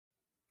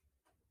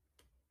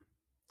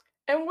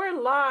And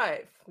we're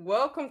live.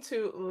 Welcome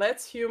to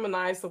Let's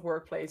Humanize the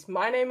Workplace.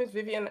 My name is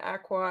Vivian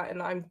Aqua,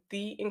 and I'm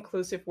the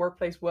Inclusive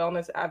Workplace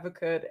Wellness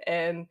Advocate.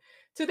 And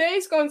today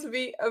is going to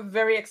be a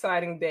very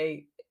exciting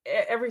day.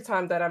 Every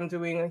time that I'm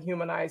doing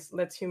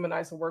Let's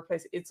Humanize the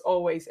Workplace, it's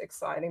always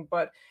exciting.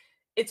 But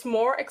it's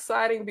more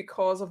exciting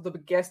because of the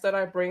guests that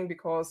I bring,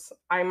 because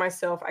I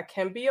myself, I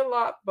can be a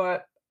lot,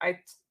 but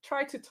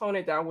try to tone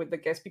it down with the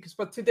guests. Because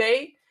for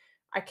today,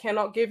 I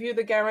cannot give you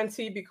the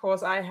guarantee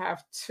because I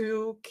have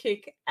two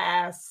kick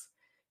ass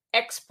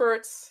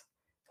experts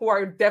who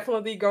are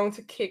definitely going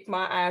to kick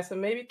my ass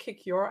and maybe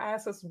kick your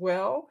ass as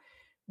well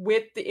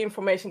with the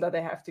information that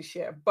they have to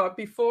share. But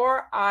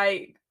before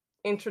I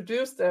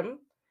introduce them,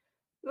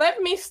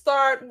 let me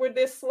start with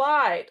this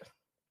slide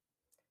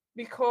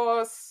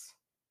because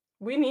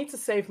we need to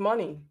save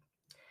money.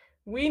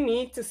 We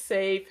need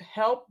to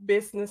help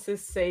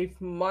businesses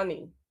save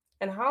money.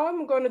 And how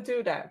am I going to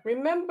do that?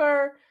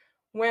 Remember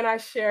when I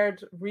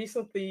shared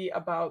recently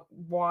about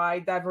why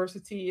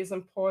diversity is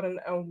important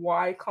and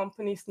why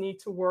companies need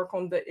to work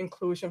on the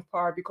inclusion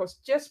part? Because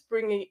just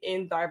bringing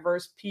in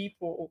diverse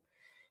people,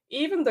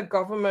 even the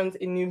government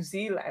in New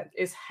Zealand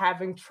is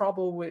having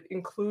trouble with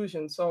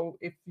inclusion. So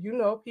if you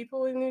know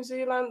people in New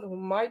Zealand who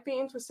might be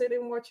interested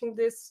in watching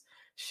this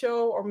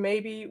show or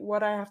maybe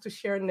what I have to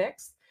share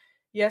next,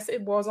 yes,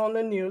 it was on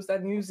the news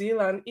that New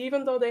Zealand,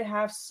 even though they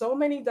have so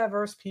many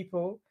diverse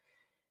people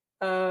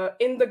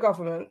in the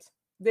government,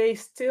 they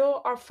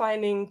still are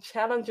finding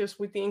challenges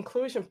with the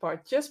inclusion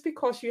part. Just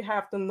because you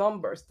have the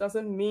numbers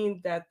doesn't mean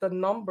that the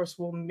numbers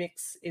will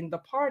mix in the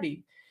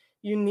party.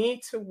 You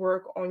need to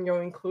work on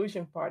your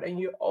inclusion part, and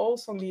you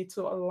also need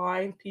to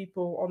align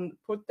people on,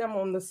 put them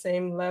on the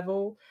same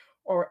level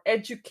or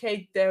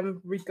educate them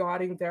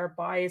regarding their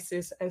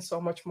biases and so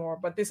much more.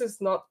 But this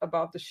is not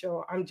about the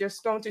show. I'm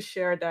just going to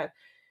share that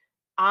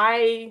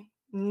I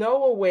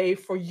know a way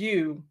for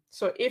you.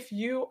 So if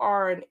you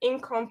are an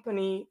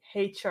in-company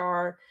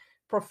HR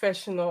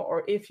professional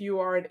or if you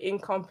are an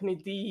in-company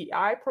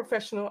DEI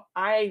professional,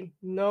 I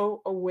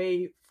know a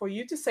way for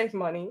you to save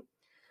money,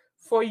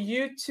 for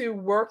you to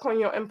work on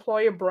your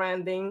employer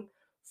branding,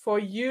 for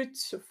you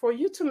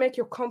to make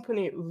your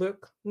company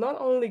look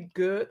not only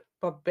good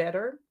but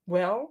better,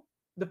 well,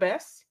 the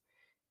best,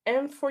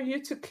 and for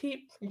you to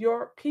keep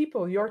your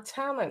people, your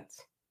talent.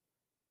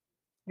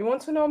 You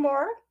want to know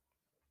more?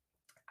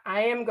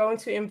 I am going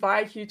to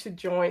invite you to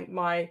join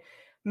my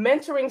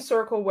mentoring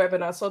circle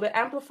webinar. So the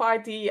Amplify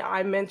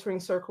DEI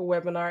mentoring circle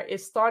webinar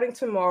is starting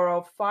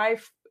tomorrow,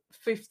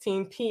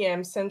 5:15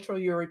 p.m. Central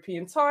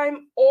European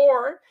Time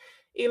or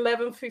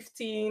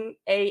 11:15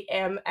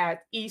 a.m.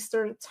 at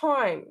Eastern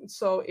Time.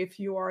 So if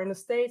you are in the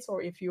States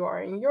or if you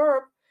are in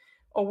Europe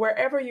or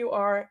wherever you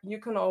are, you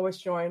can always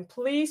join.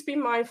 Please be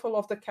mindful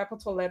of the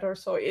capital letter.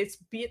 So it's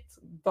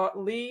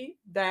bit.ly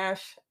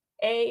dash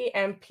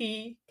AMP,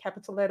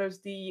 capital letters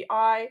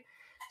DEI,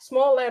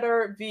 small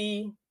letter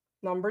V,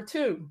 number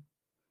 2.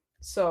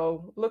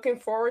 So looking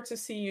forward to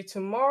see you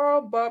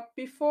tomorrow. But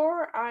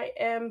before I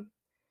am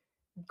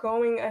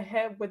going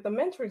ahead with the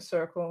mentoring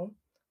circle,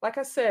 like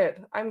I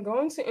said, I'm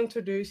going to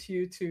introduce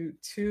you to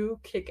two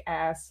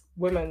kick-ass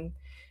women.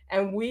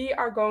 And we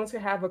are going to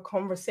have a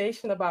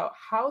conversation about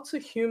how to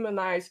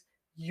humanize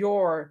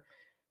your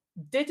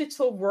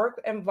digital work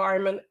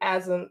environment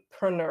as an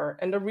preneur.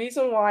 And the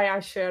reason why I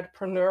shared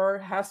preneur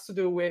has to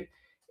do with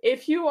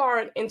if you are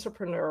an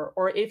entrepreneur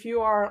or if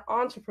you are an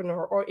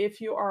entrepreneur or if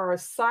you are a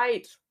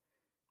site,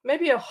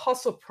 maybe a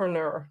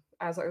hustlepreneur,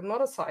 as a,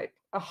 not a site,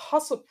 a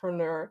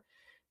hustlepreneur,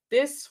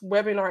 this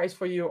webinar is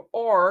for you.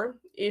 Or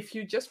if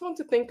you just want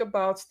to think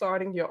about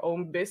starting your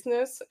own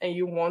business and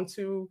you want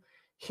to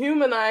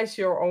humanize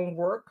your own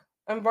work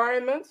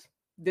environment,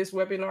 this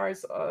webinar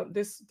is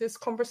this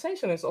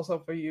conversation is also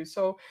for you.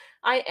 So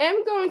I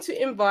am going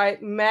to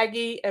invite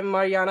Maggie and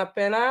Mariana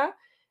Pena,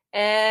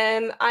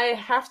 and I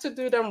have to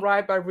do them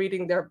right by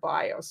reading their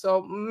bio.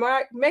 So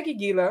Maggie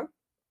Gila,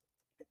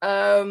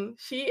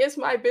 she is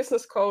my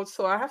business coach,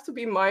 so I have to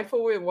be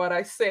mindful with what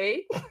I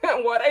say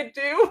and what I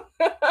do.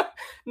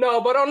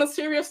 No, but on a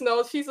serious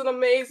note, she's an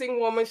amazing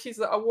woman. She's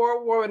an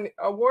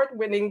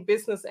award-winning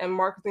business and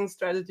marketing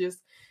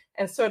strategist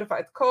and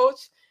certified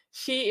coach.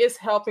 She is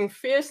helping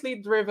fiercely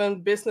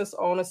driven business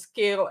owners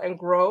scale and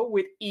grow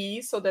with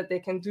ease so that they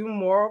can do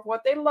more of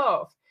what they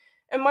love.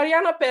 And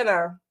Mariana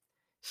Pena,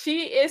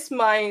 she is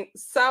my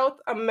South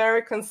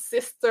American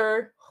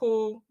sister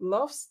who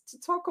loves to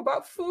talk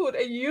about food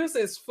and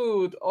uses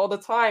food all the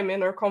time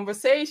in her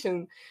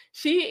conversation.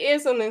 She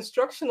is an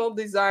instructional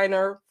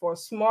designer for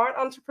smart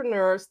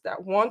entrepreneurs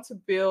that want to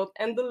build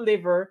and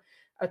deliver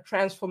a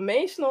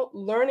transformational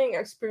learning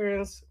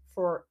experience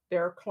for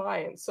their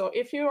clients. So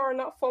if you are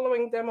not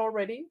following them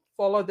already,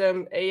 follow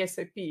them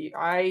ASAP.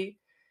 I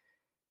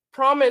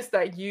promise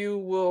that you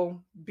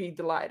will be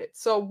delighted.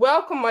 So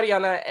welcome,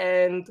 Mariana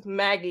and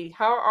Maggie.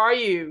 How are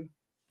you?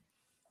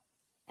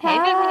 Hey,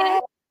 Vivian. Hi,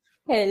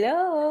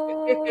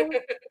 hello.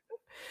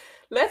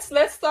 Let's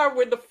start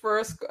with the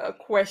first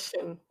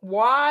question.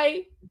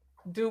 Why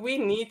do we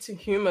need to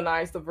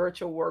humanize the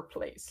virtual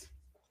workplace?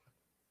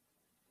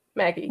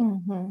 Maggie.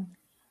 Mhm.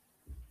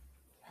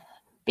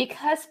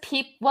 Because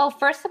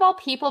first of all,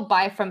 people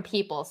buy from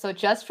people. So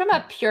just from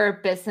a pure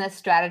business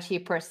strategy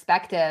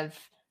perspective,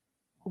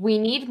 we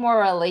need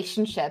more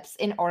relationships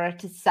in order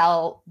to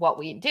sell what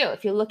we do.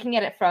 If you're looking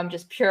at it from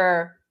just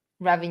pure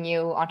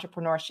revenue,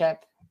 entrepreneurship,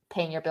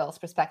 paying your bills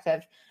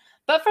perspective.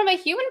 But from a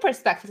human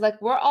perspective, like,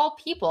 we're all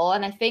people.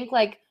 And I think,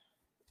 like,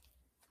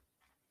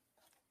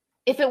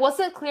 if it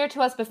wasn't clear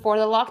to us before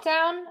the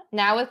lockdown,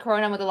 now with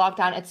Corona, with the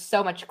lockdown, it's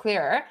so much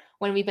clearer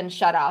when we've been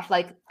shut off.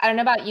 Like, I don't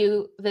know about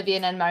you,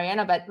 Vivian and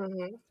Mariana, but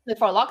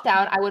before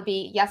lockdown, I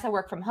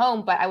work from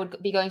home, but I would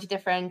be going to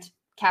different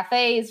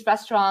cafes,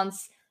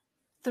 restaurants,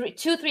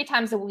 2-3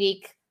 times a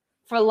week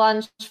for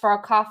lunch, for a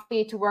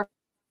coffee, to work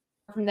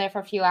from there for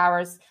a few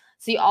hours.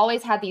 So you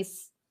always had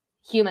these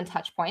human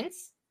touch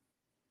points.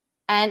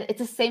 And it's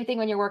the same thing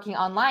when you're working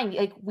online.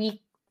 Like,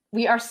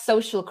 we are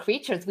social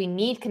creatures. We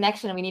need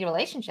connection and we need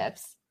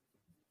relationships.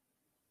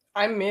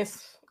 I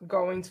miss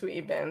going to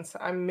events.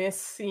 I miss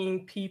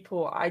seeing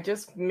people. I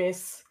just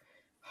miss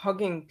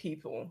hugging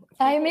people.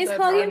 I miss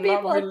hugging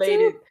people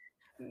too.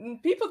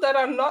 People that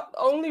are not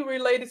only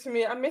related to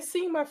me. I miss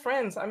seeing my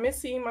friends. I miss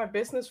seeing my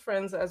business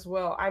friends as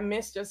well. I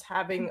miss just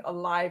having a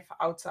life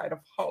outside of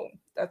home.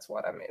 That's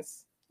what I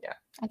miss. Yeah.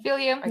 I feel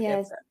you. I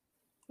get that.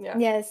 Yeah.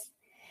 Yes.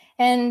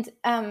 And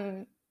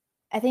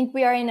I think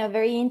we are in a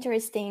very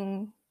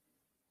interesting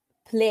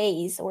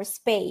place or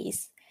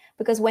space,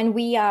 because when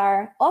we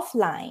are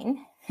offline,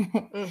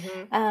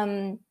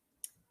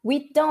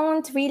 we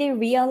don't really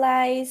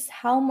realize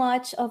how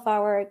much of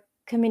our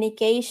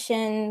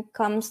communication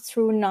comes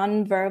through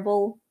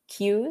nonverbal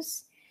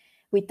cues.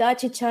 We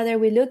touch each other,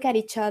 we look at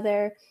each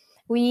other,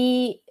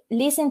 we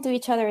listen to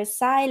each other's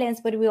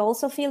silence, but we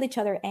also feel each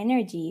other's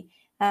energy.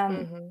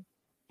 And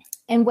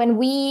when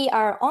we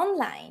are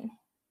online,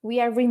 we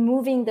are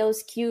removing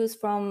those cues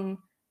from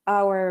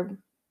our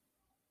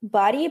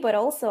body, but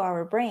also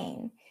our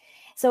brain.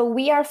 So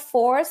we are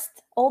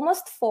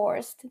almost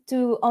forced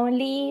to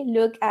only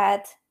look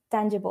at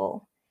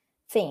tangible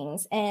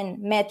things and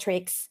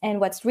metrics and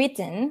what's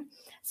written.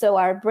 So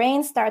our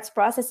brain starts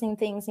processing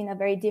things in a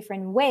very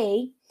different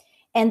way.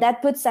 And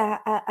that puts a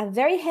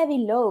very heavy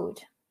load,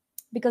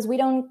 because we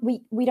don't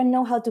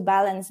know how to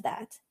balance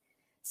that.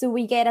 So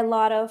we get a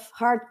lot of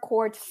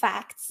hardcore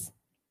facts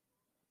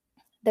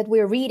that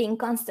we're reading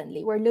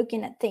constantly. We're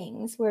looking at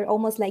things. We're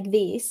almost like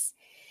this.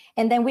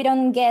 And then we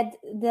don't get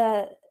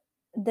the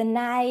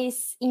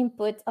nice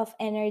input of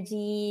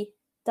energy,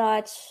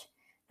 touch,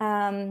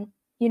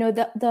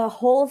 the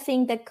whole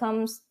thing that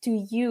comes to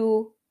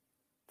you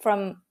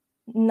from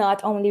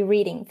not only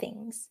reading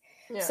things.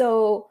 Yeah.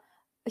 So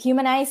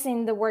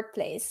humanizing the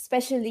workplace,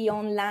 especially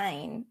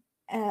online,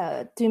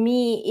 to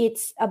me,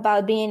 it's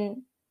about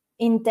being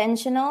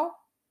intentional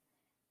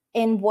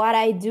in what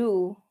I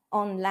do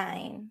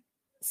online.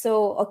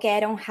 So, okay, I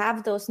don't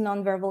have those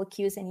nonverbal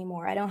cues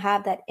anymore. I don't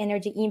have that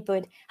energy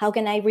input. How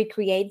can I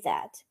recreate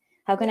that?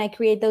 How can I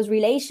create those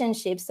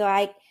relationships so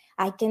I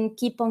can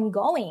keep on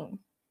going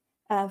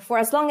for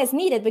as long as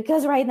needed?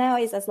 Because right now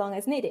is as long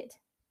as needed.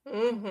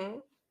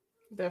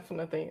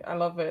 Definitely. I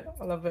love it.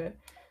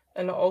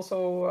 And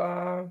also,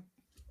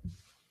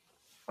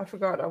 I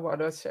forgot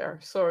about us share.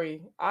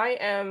 Sorry. I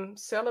am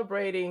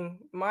celebrating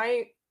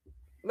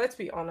let's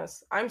be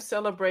honest, I'm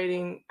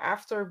celebrating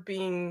after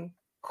being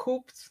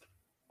cooped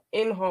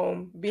in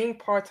home, being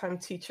part-time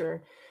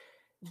teacher,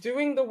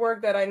 doing the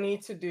work that I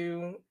need to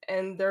do,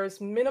 and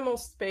there's minimal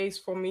space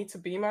for me to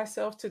be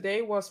myself.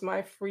 Today was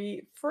my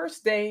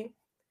first day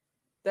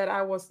that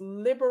I was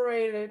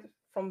liberated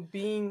from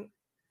being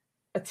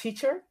a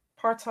teacher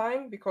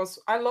part-time, because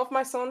I love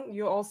my son.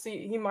 You all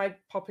see, he might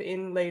pop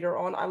in later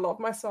on. I love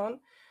my son,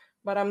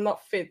 but I'm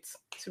not fit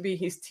to be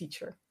his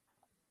teacher.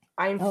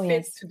 I'm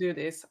fit to do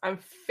this. I'm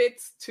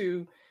fit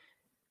to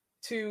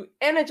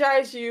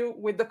energize you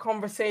with the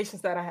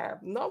conversations that I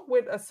have, not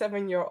with a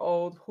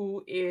 7-year-old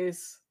who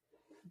is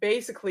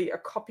basically a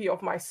copy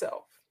of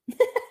myself.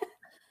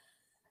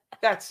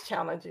 That's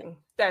challenging.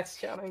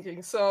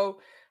 So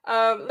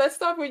let's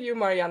start with you,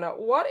 Mariana.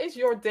 What is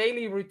your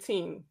daily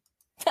routine?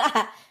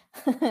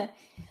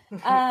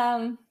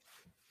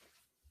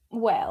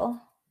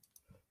 Well,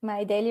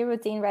 my daily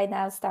routine right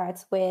now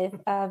starts with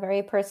a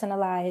very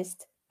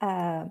personalized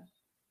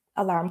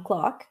alarm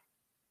clock.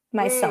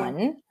 My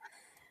son.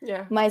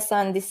 Yeah. My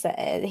son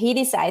he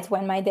decides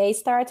when my day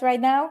starts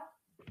right now.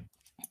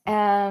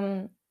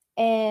 And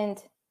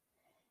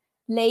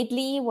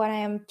lately, what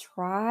I am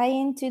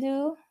trying to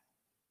do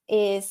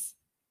is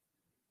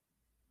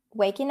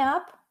waking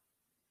up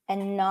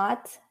and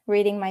not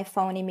reading my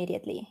phone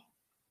immediately.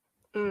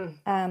 So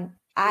I'm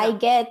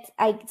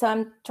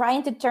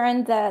trying to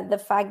turn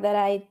the fact that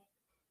I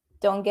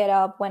don't get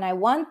up when I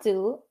want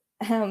to.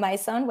 My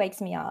son wakes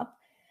me up.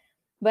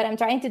 But I'm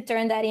trying to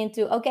turn that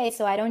into, okay,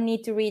 so I don't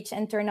need to reach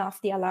and turn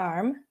off the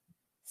alarm.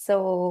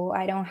 So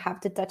I don't have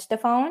to touch the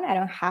phone. I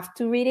don't have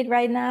to read it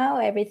right now.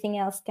 Everything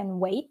else can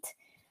wait.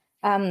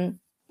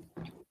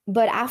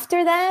 But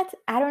after that,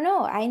 I don't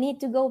know. I need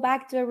to go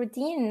back to a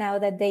routine now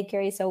that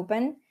daycare is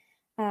open.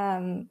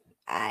 I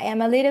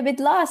am a little bit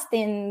lost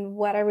in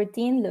what a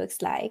routine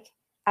looks like.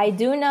 I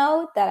do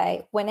know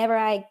that whenever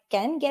I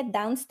can get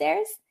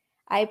downstairs,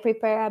 I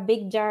prepare a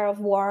big jar of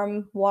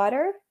warm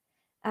water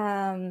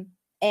and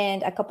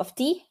a cup of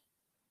tea.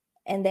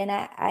 And then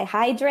I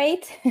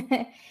hydrate.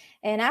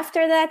 And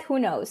after that, who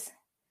knows?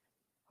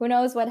 Who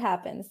knows what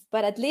happens?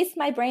 But at least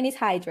my brain is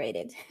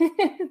hydrated.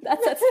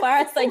 That's as far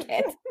as I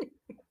get.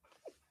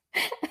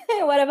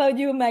 What about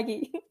you,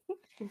 Maggie?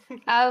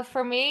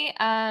 For me,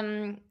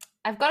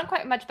 I've gotten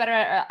quite much better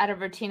at a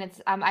routine.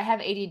 It's I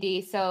have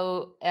ADD,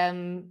 so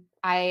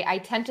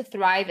I tend to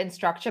thrive in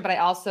structure, but I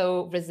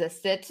also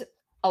resist it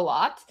a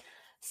lot.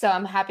 So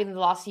I'm happy in the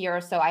last year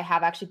or so I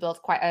have actually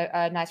built quite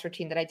a nice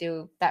routine that I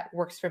do that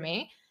works for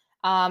me.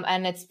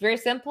 And it's very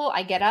simple.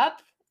 I get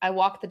up, I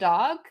walk the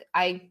dog,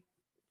 I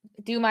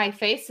do my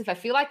face if I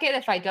feel like it.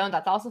 If I don't,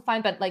 that's also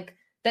fine. But like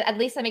that, at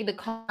least I make the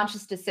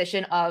conscious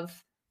decision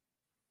of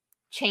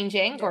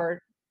changing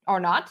or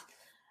not.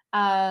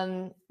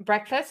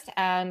 Breakfast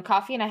and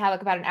coffee, and I have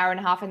like about an hour and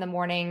a half in the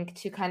morning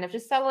to kind of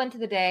just settle into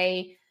the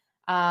day,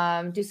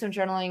 do some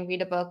journaling,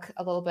 read a book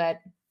a little bit.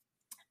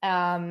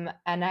 And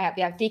I have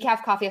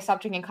decaf coffee. I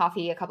stopped drinking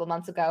coffee a couple of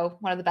months ago.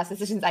 One of the best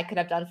decisions I could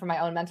have done for my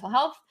own mental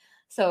health.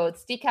 So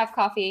it's decaf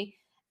coffee,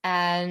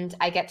 and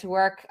I get to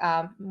work.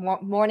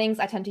 Mornings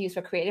I tend to use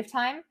for creative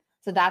time.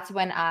 So that's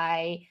when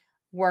I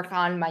work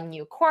on my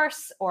new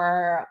course,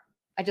 or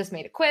I just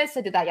made a quiz.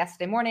 I did that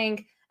yesterday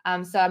morning.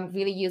 So I'm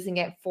really using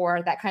it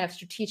for that kind of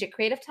strategic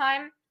creative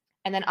time.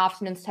 And then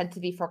afternoons tend to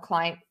be for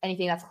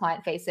anything that's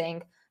client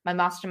facing, my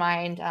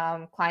mastermind,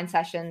 client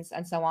sessions,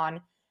 and so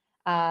on.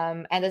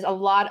 And there's a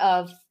lot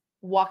of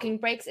walking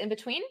breaks in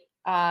between,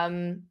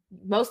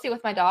 mostly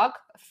with my dog,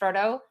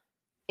 Frodo.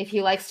 If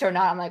he likes to or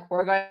not, I'm like,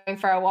 we're going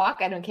for a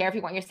walk. I don't care if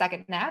you want your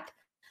second nap.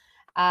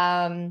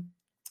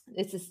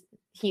 It's just,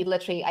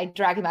 I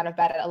drag him out of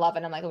bed at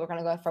 11. I'm like, we're going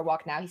to go for a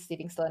walk now. He's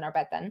sleeping still in our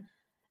bed then.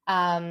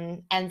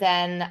 And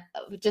then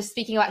just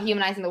speaking about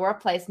humanizing the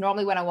workplace,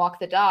 normally when I walk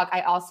the dog, I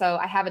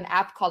have an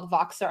app called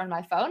Voxer on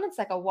my phone. It's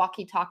like a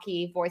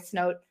walkie-talkie voice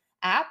note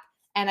app.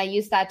 And I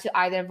use that to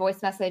either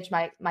voice message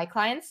my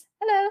clients,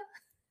 hello,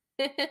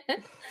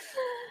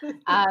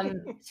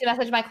 to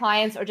message my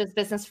clients, or just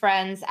business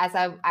friends as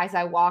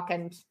I walk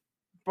and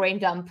brain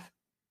dump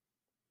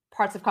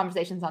parts of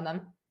conversations on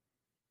them.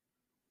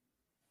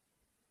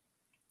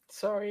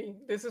 Sorry,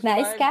 this is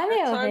nice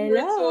cameo.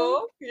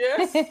 Hello.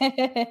 Yes.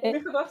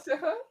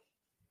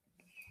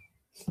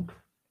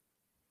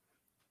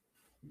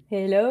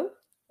 Hello.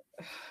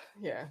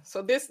 Yeah,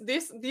 so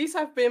these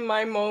have been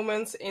my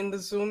moments in the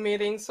Zoom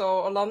meeting.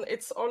 So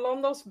it's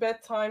Orlando's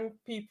bedtime,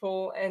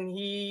 people, and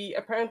he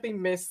apparently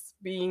missed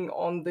being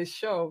on this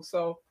show.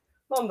 So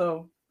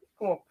Orlando,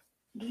 kom op.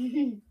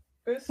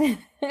 Dus.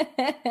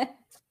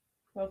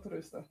 Wel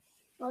rusten.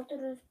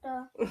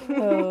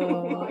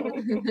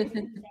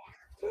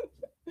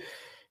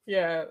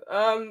 Yeah,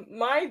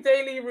 my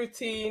daily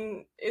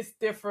routine is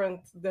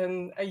different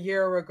than a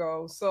year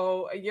ago.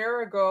 So a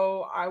year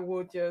ago, I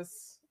would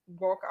just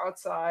walk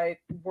outside,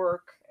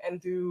 work, and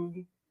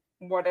do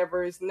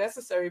whatever is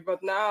necessary.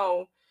 But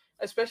now,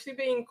 especially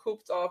being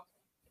cooped up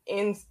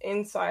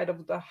inside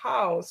of the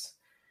house,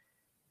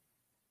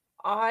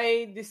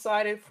 I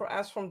decided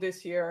from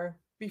this year,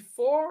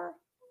 before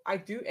I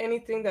do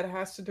anything that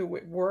has to do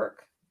with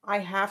work, I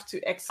have to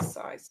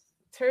exercise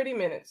 30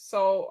 minutes.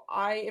 So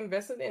I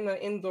invested in an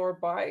indoor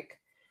bike.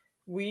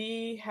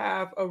 We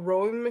have a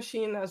rowing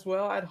machine as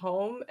well at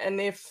home. And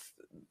if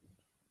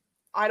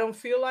I don't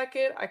feel like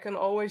it, I can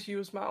always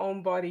use my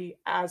own body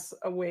as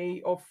a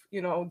way of,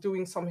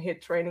 doing some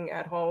HIIT training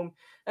at home.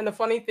 And the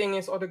funny thing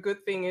is, or the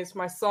good thing is,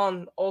 my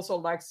son also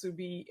likes to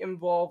be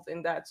involved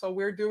in that. So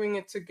we're doing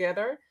it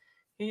together.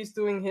 He's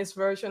doing his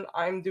version,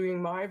 I'm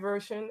doing my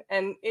version.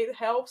 And it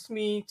helps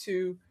me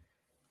to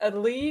at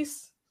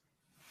least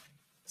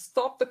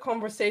stop the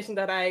conversation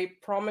that I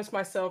promised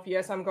myself,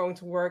 yes, I'm going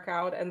to work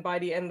out. And by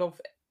the end of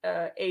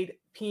 8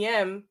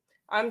 p.m.,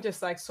 I'm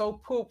just like so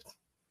pooped.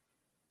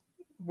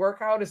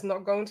 Workout is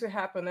not going to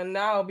happen. And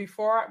now,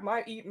 before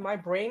my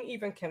brain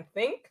even can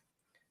think,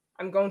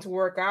 I'm going to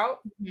work out,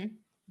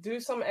 do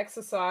some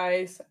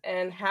exercise,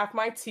 and have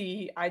my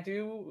tea. I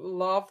do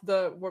love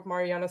what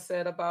Mariana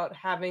said about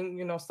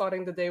having,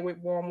 starting the day with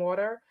warm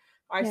water.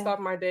 I start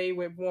my day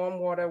with warm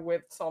water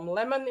with some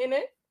lemon in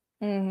it.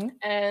 Mm-hmm.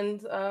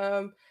 And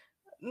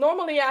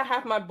normally I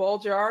have my ball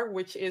jar,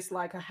 which is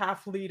like a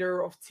half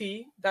liter of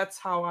tea. That's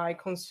how I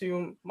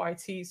consume my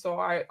tea. So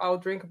I'll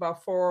drink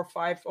about 4 or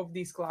 5 of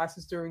these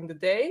glasses during the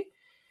day,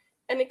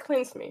 and it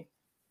cleans me.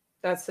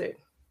 That's it.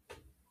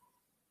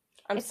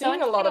 I'm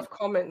seeing a lot of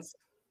comments.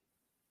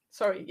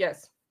 Sorry,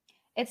 yes.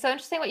 It's so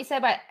interesting what you said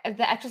about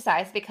the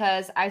exercise,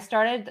 because I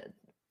started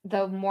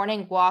the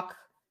morning walk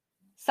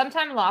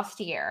sometime last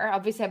year.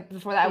 Obviously,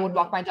 before that, I would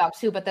walk my dog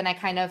too, but then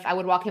I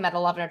would walk him at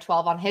 11 or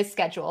 12 on his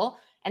schedule.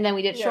 And then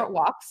we did short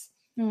walks.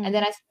 And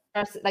then I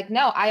started like,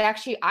 no, I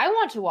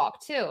want to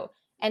walk too.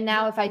 And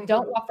now if I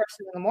don't walk first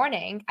thing in the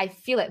morning, I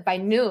feel it by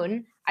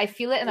noon. I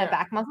feel it in my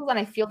back muscles, and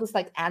I feel this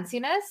like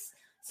antsiness.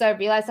 So I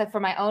realized that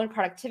for my own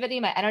productivity,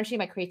 my energy,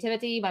 my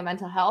creativity, my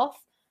mental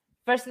health,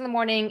 first thing in the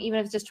morning, even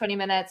if it's just 20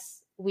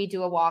 minutes, we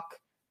do a walk,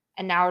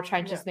 and now we're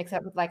trying to just mix it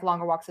up with like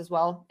longer walks as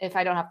well if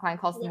I don't have client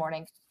calls in the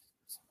morning.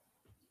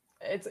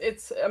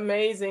 It's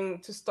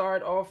amazing to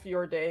start off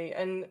your day,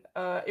 and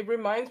it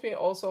reminds me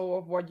also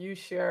of what you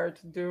shared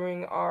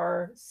during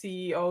our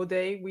CEO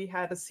day. We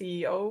had a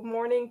CEO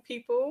morning,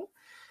 people.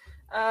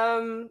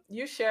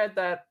 You shared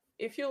that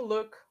if you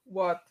look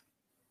what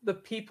the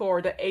people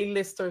or the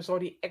A-listers or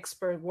the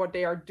expert, what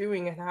they are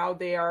doing and how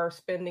they are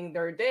spending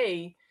their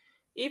day,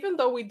 even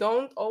though we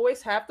don't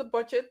always have the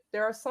budget,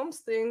 there are some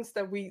things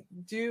that we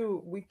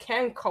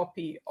can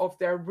copy of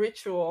their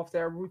ritual, of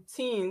their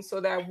routine, so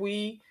that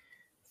we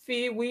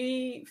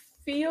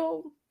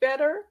feel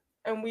better,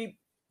 and we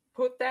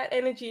put that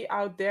energy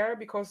out there,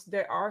 because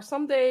there are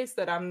some days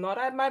that I'm not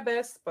at my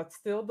best, but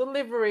still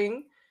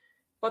delivering.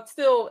 But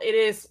still, it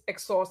is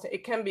exhausting.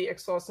 It can be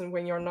exhausting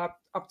when you're not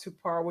up to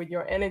par with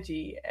your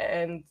energy.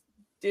 And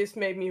this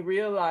made me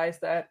realize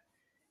that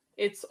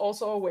it's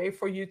also a way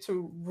for you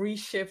to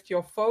reshift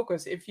your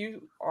focus. If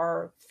you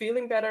are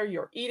feeling better,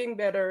 you're eating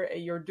better,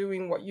 and you're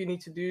doing what you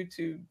need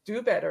to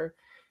do better,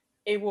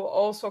 it will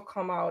also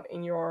come out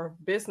in your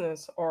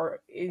business,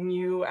 or in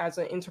you as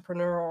an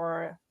entrepreneur,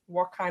 or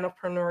what kind of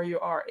preneur you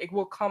are. It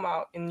will come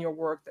out in your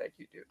work that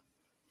you do.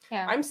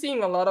 Yeah. I'm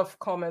seeing a lot of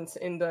comments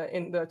in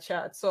the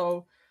chat.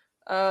 So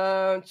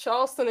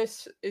Charleston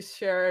is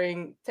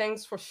sharing,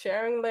 thanks for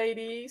sharing,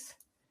 ladies.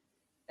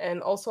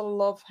 And also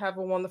love, have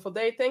a wonderful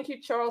day. Thank you,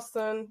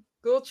 Charleston.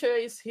 Gulce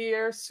is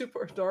here,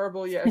 super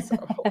adorable. Yes,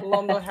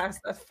 London has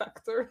that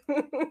factor.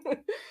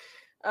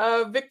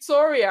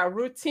 Victoria,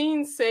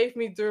 routine saved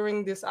me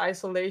during this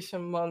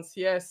isolation months.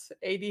 Yes,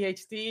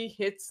 ADHD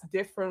hits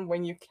different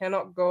when you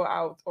cannot go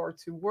out or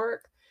to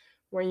work,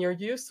 when you're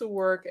used to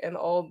work and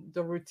all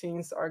the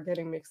routines are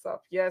getting mixed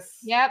up. Yes,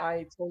 yep.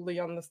 I totally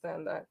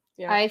understand that.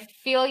 Yeah, I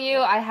feel you.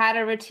 I had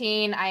a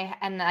routine.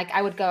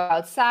 I would go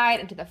outside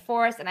into the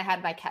forest, and I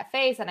had my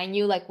cafes, and I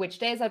knew like which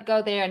days I'd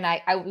go there,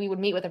 and we would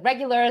meet with the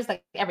regulars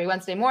like every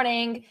Wednesday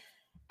morning.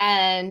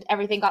 And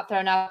everything got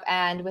thrown up.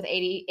 And with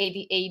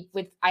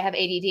I have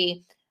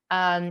ADD,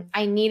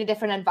 I need a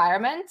different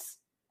environment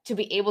to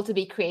be able to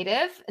be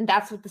creative. And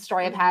that's what the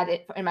story I've had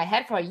in my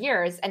head for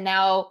years. And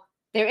now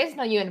there is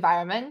no new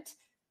environment.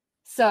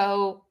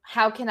 So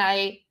how can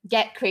I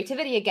get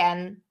creativity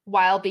again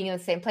while being in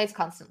the same place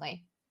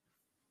constantly?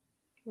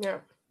 Yeah,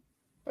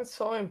 that's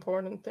so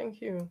important.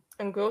 Thank you.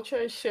 And Gulce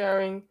is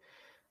sharing,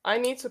 I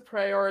need to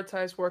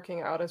prioritize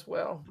working out as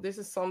well. This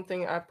is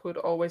something I put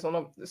always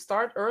on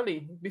start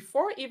early.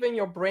 Before even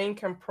your brain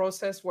can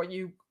process what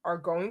you are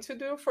going to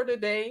do for the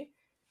day,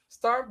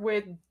 start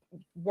with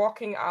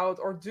walking out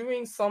or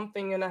doing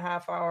something in a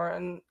half hour.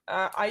 And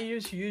I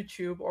use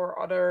YouTube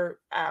or other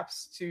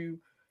apps to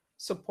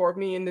support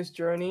me in this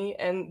journey,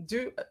 and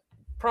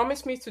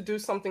promise me to do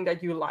something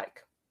that you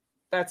like.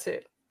 That's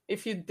it.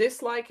 If you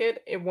dislike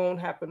it, it won't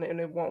happen and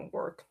it won't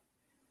work.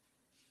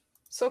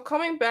 So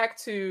coming back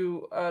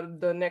to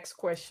the next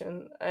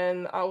question,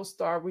 and I'll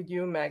start with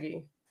you,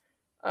 Maggie.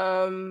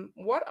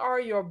 What are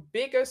your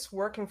biggest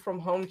working from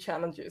home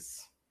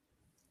challenges?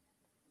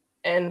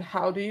 And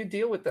how do you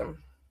deal with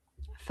them?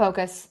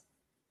 Focus.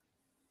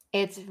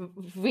 It's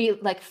real,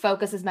 like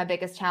focus is my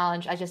biggest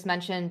challenge. I just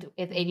mentioned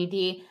with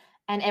ADD,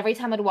 and every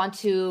time I'd want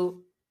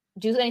to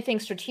do anything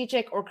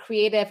strategic or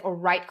creative or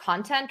write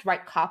content,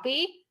 write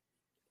copy,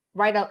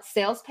 write a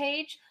sales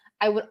page,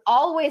 I would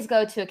always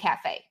go to a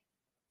cafe.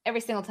 Every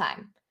single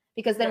time,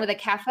 because then with a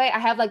cafe, I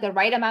have like the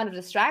right amount of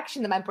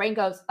distraction that my brain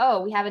goes,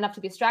 oh, we have enough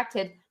to be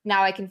distracted.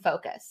 Now I can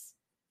focus.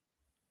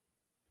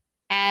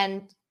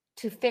 And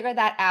to figure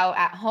that out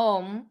at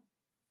home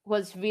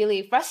was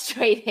really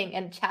frustrating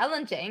and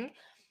challenging.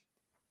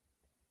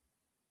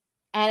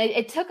 And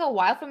it took a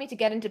while for me to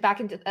get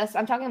back into this.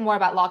 I'm talking more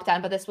about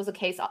lockdown, but this was a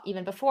case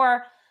even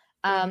before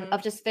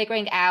of just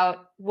figuring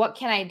out what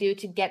can I do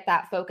to get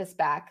that focus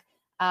back.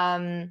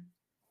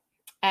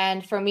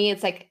 And for me,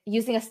 it's like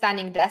using a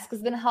standing desk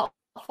has been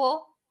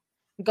helpful.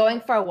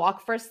 Going for a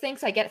walk first thing,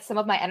 so I get some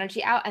of my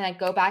energy out and I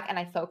go back and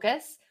I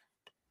focus.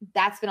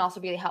 That's been also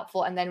really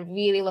helpful. And then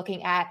really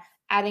looking at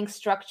adding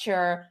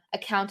structure,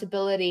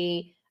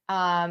 accountability,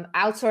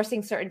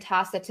 outsourcing certain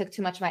tasks that took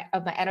too much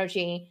of my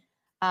energy,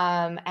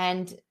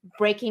 and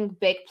breaking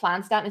big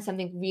plans down into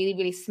something really,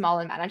 really small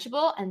and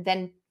manageable, and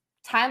then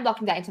time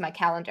blocking that into my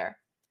calendar,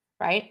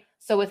 right?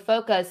 So with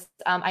focus,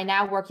 I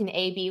now work in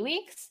A/B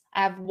weeks.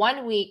 I have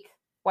 1 week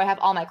where I have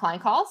all my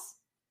client calls.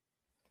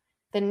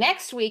 The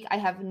next week, I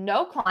have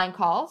no client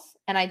calls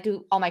and I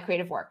do all my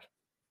creative work.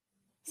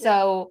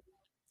 So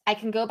I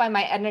can go by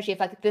my energy. If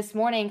like this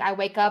morning I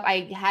wake up,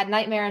 I had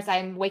nightmares,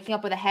 I'm waking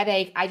up with a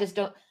headache, I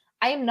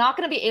am not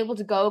going to be able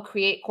to go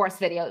create course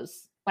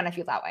videos when I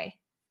feel that way.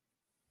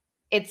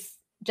 It's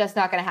just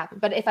not going to happen.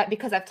 But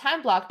because I've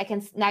time blocked, I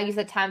can now use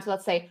the time to,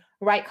 let's say,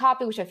 write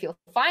copy, which I feel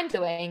fine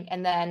doing.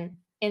 And then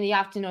in the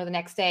afternoon or the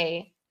next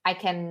day, I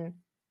can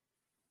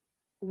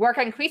work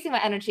on increasing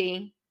my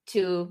energy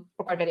to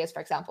record videos,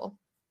 for example.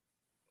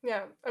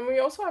 Yeah, and we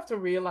also have to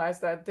realize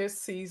that this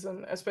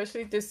season,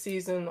 especially this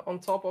season, on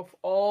top of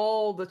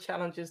all the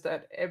challenges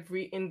that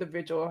every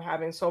individual are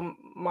having. So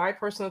my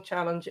personal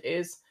challenge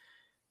is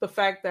the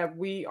fact that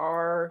we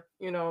are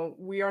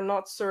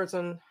not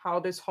certain how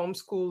this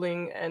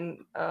homeschooling and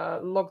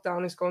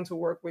lockdown is going to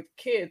work with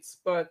kids.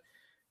 But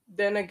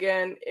then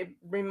again, it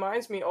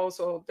reminds me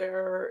also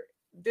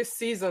this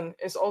season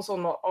is also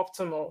not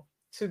optimal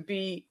to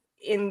be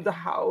in the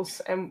house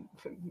and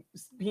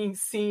being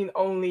seen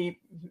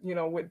only,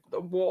 with the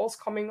walls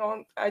coming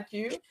on at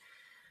you.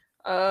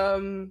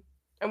 And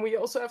we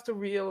also have to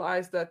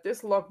realize that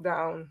this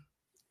lockdown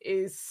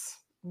is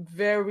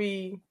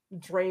very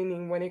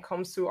draining when it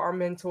comes to our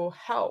mental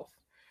health.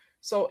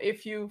 So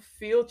if you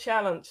feel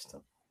challenged,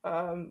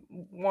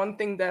 one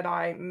thing that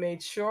I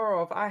made sure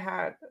of, I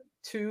had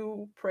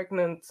two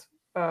pregnant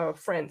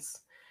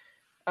friends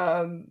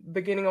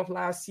beginning of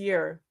last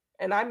year,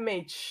 and I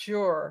made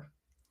sure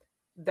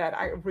that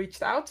I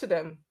reached out to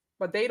them,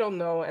 but they don't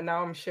know. And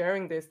now I'm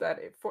sharing this, that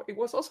it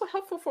was also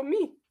helpful for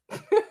me.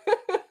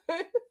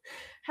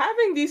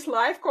 Having these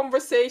live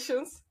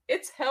conversations,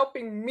 it's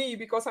helping me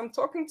because I'm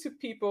talking to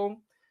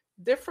people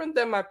different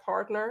than my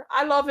partner.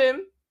 I love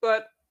him,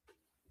 but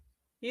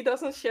he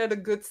doesn't share the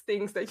good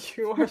things that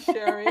you are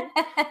sharing.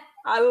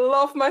 I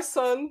love my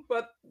son,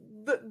 but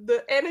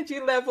the energy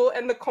level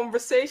and the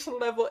conversation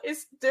level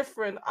is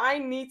different. I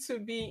need to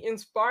be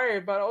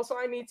inspired, but also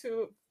I need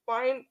to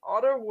find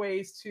other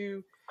ways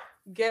to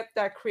get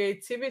that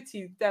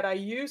creativity that I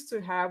used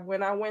to have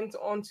when I went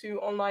on to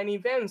online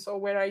events, or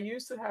when I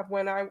used to have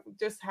when I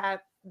just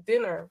had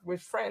dinner with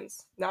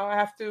friends. Now I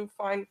have to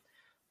find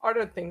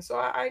other things. So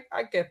I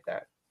get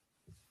that.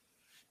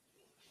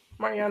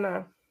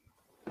 Mariana.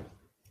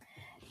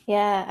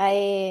 Yeah,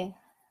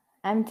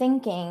 I'm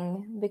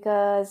thinking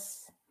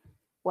because,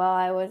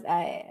 well,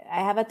 I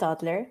have a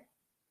toddler.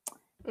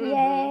 Mm-hmm.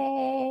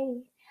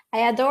 Yay!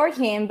 I adore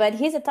him, but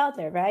he's a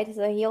toddler, right?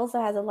 So he also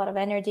has a lot of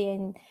energy,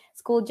 and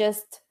school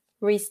just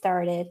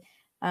restarted.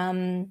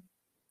 So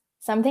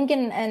I'm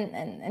thinking,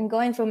 and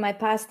going from my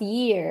past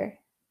year,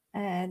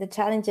 the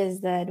challenges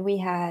that we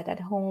had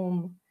at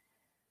home,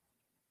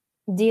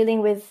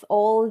 dealing with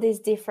all these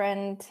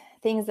different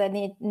things that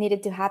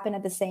needed to happen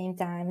at the same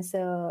time.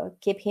 So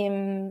keep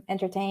him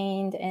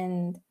entertained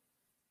and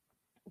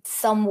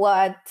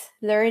somewhat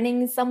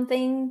learning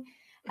something.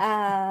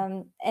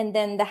 And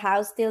then the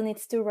house still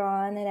needs to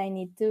run, and I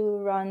need to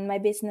run my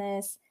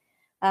business.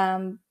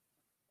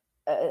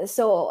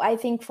 So I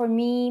think for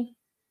me,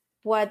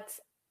 what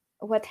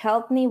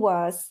helped me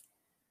was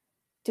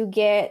to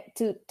get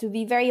to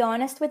be very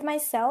honest with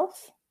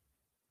myself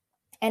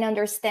and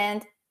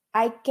understand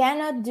I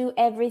cannot do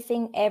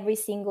everything every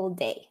single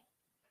day.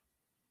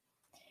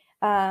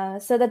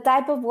 So the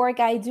type of work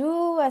I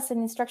do as an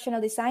instructional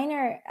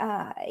designer,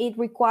 it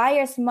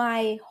requires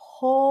my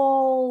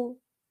whole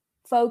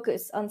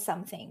focus on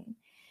something.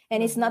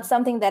 And it's not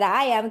something that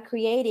I am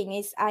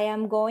creating, I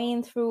am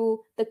going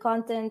through the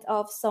content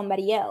of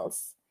somebody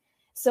else.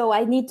 So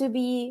I need to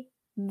be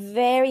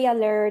very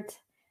alert.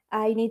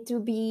 I need to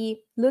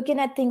be looking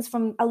at things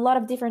from a lot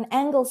of different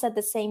angles at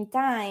the same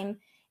time.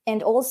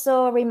 And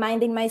also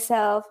reminding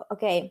myself,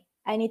 okay,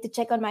 I need to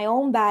check on my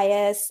own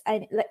bias.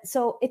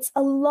 So it's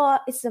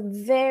a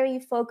very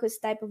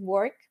focused type of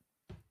work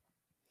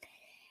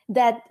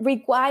that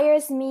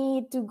requires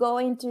me to go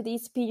into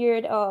this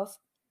period of,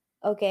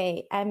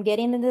 okay, I'm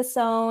getting in the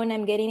zone.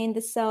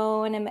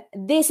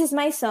 This is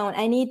my zone.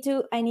 I need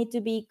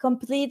to be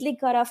completely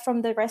cut off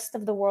from the rest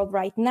of the world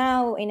right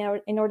now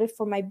in order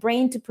for my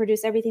brain to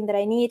produce everything that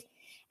I need.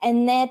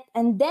 And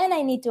then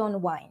I need to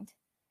unwind.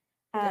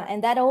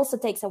 And that also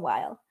takes a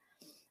while.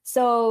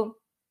 So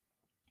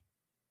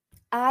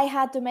I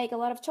had to make a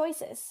lot of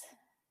choices.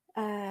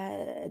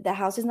 The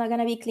house is not going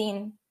to be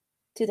clean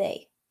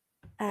today.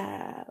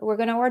 We're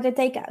going to order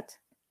takeout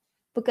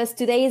because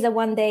today is the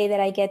one day that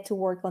I get to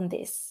work on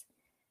this.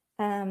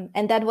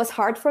 And that was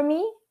hard for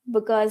me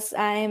because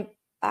I'm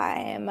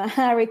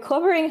a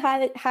recovering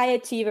high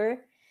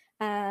achiever.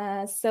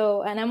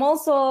 And I'm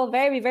also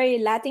very, very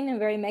Latin and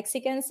very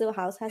Mexican. So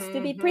house has to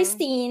be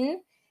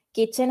pristine.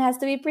 Kitchen has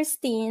to be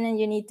pristine, and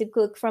you need to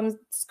cook from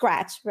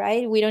scratch,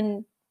 right? We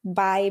don't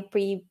buy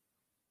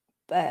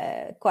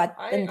cut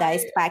and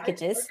diced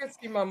packages. I can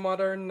see my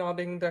mother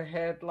nodding their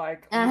head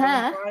like,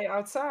 buy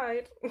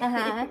outside.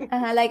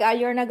 Like, are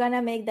you not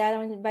gonna make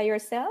that by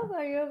yourself?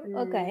 Are you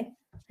okay?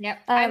 Yep.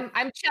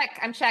 I'm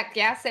Czech.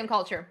 Yeah, same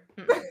culture.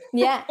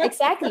 Yeah,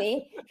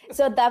 exactly.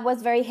 So that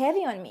was very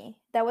heavy on me.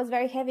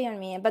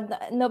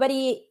 But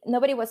nobody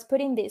was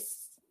putting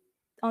this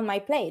on my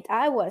plate.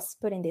 I was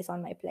putting this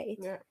on my plate.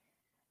 Yeah.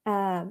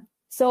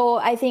 So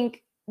I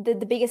think the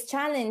biggest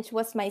challenge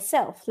was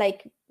myself,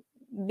 like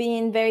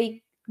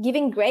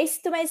giving grace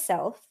to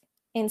myself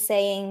in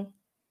saying,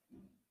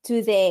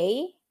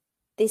 today,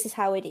 this is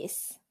how it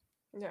is.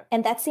 Yeah.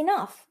 And that's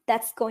enough.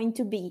 That's going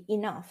to be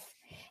enough.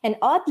 And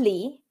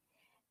oddly,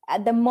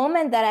 at the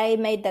moment that I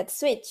made that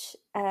switch,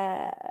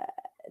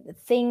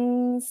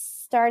 things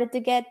started to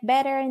get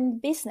better in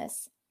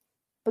business.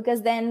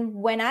 Because then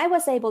when I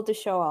was able to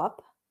show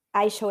up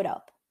I showed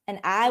up and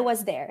I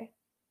was there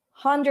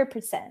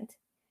 100%.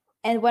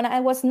 And when I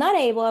was not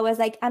able, I was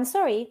like, I'm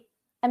sorry,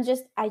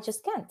 I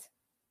just can't.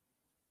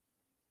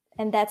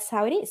 And that's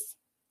how it is.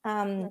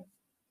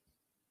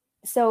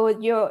 So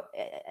your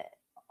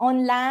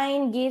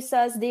online gives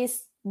us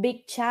this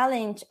big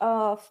challenge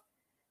of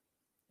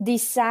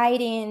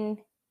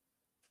deciding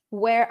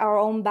where our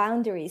own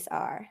boundaries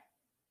are.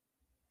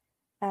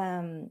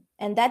 And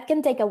that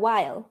can take a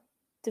while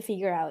to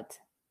figure out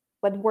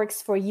what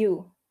works for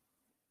you.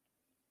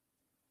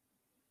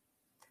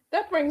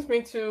 That brings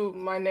me to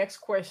my next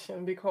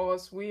question,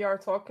 because we are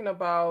talking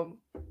about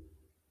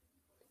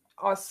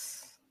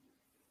us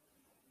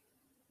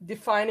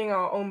defining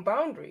our own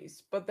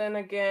boundaries. But then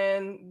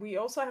again, we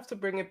also have to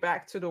bring it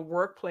back to the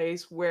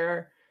workplace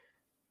where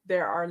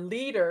there are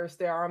leaders,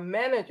 there are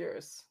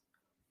managers.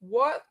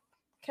 What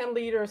can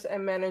leaders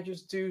and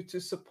managers do to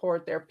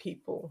support their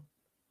people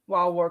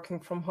while working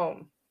from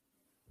home?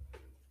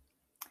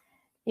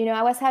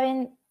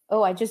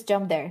 I just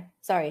jumped there.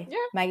 Sorry, yeah.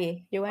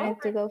 Maggie, you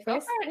wanted to go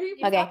first?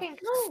 Okay.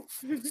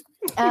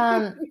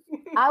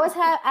 I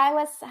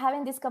was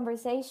having this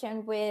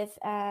conversation with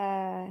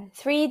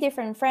 3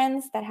 different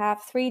friends that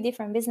have 3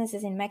 different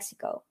businesses in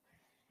Mexico.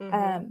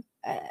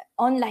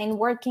 Online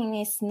working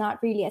is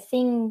not really a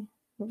thing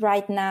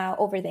right now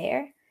over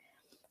there.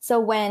 So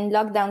when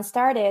lockdown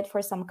started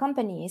for some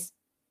companies,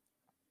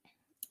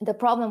 the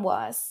problem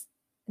was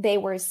they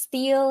were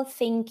still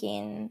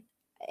thinking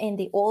in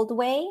the old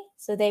way.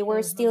 So they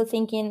were still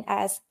thinking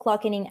as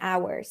clocking in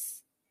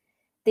hours,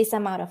 this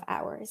amount of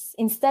hours,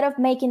 instead of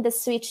making the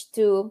switch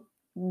to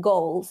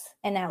goals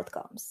and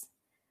outcomes.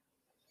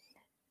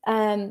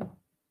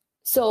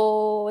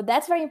 So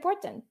that's very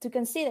important to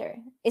consider.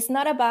 It's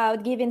not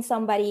about giving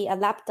somebody a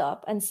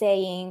laptop and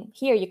saying,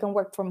 here, you can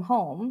work from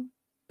home,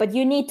 but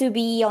you need to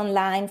be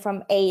online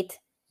from 8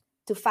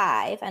 to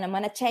 5, and I'm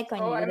going to check on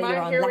you that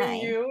you're online. Am I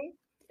hearing you?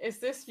 Is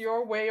this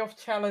your way of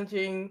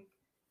challenging,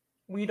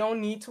 we don't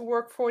need to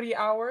work 40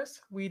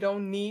 hours? We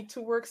don't need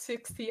to work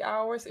 60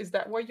 hours? Is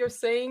that what you're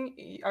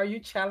saying? Are you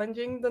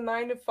challenging the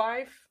 9 to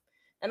 5?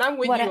 And I'm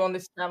with you on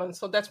this challenge,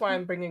 so that's why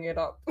I'm bringing it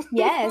up.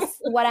 Yes,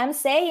 what I'm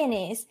saying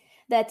is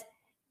that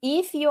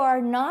if you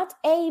are not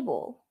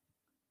able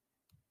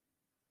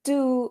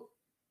to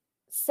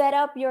set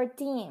up your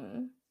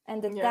team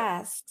and the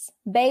tasks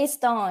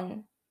based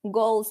on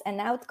goals and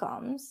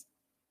outcomes,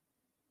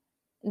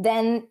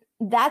 then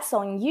that's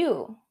on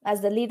you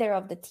as the leader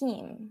of the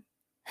team.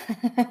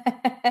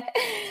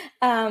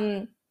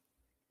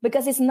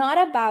 Because it's not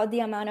about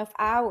the amount of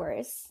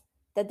hours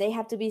that they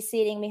have to be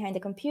sitting behind the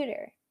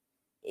computer.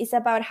 It's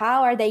about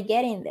how are they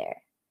getting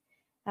there.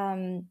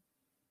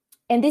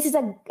 And this is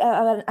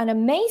an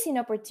amazing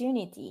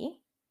opportunity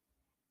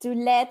to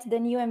let the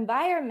new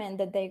environment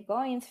that they're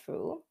going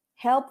through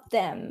help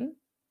them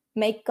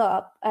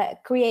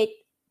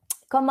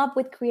come up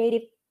with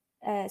creative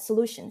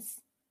solutions.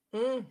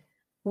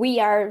 We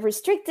are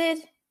restricted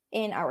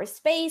in our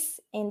space,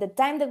 in the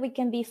time that we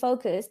can be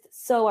focused.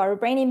 So our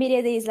brain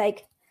immediately is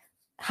like,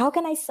 how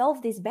can I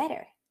solve this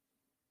better?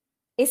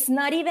 It's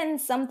not even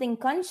something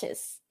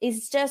conscious.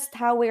 It's just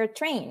how we're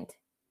trained.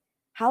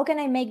 How can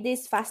I make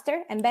this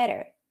faster and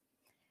better?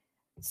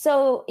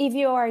 So if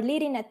you are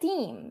leading a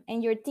team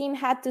and your team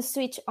had to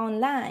switch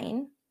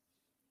online,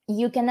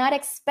 you cannot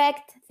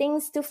expect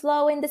things to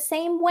flow in the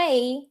same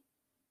way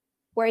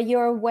where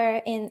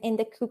you're in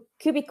the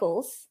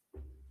cubicles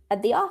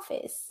at the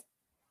office.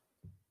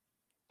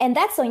 And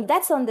that's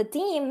on the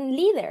team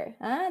leader.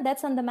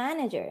 That's on the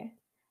manager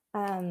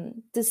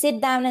to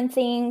sit down and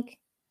think,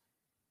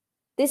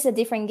 this is a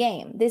different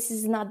game. This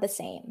is not the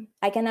same.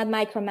 I cannot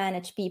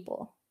micromanage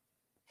people.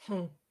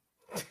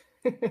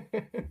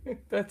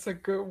 That's a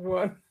good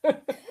one.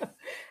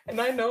 And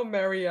I know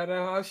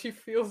Mariana, how she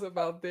feels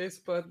about this,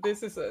 but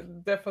this is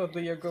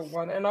definitely a good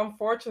one. And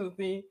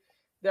unfortunately,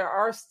 there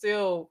are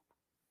still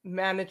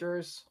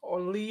managers or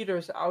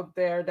leaders out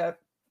there that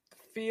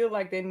feel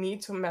like they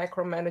need to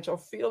micromanage or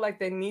feel like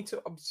they need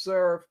to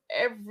observe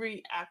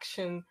every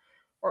action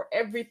or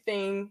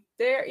everything.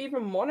 They're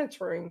even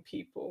monitoring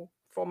people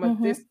from a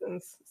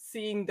distance,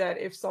 seeing that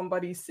if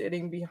somebody's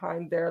sitting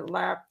behind their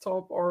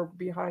laptop or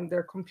behind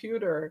their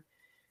computer.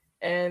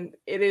 And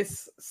it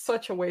is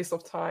such a waste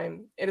of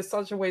time. It is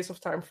such a waste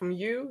of time from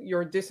you.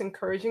 You're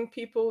disencouraging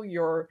people.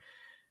 You're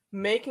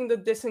making the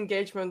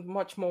disengagement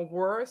much more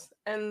worse.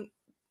 And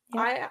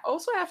I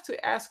also have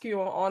to ask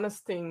you an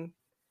honest thing.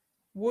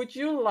 Would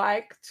you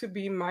like to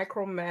be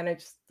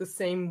micromanaged the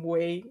same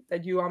way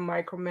that you are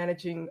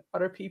micromanaging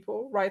other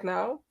people right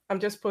now? I'm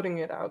just putting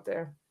it out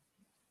there.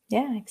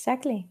 Yeah,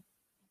 exactly.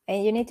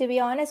 And you need to be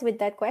honest with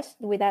that question,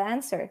 with that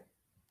answer.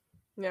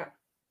 Yeah.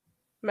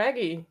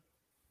 Maggie?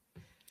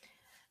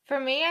 For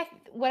me,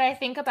 what I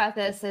think about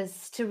this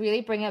is to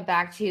really bring it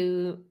back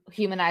to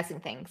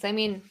humanizing things. I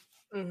mean,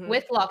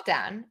 with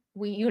lockdown,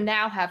 you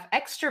now have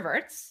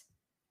extroverts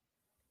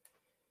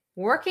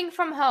working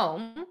from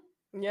home.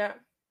 Yeah.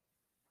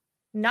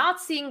 Not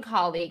seeing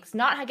colleagues,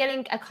 not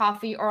getting a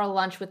coffee or a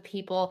lunch with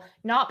people,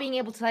 not being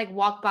able to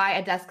walk by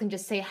a desk and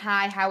just say,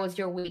 hi, how was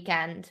your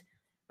weekend?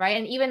 right?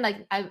 And even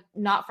like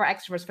not for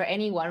extroverts, for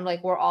anyone,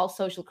 like we're all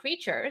social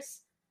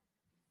creatures.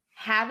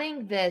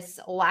 Having this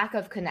lack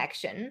of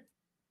connection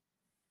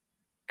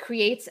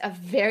creates a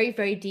very,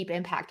 very deep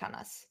impact on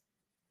us,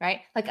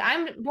 right? Like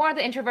I'm more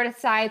the introverted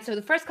side. So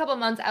the first couple of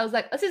months I was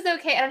like, this is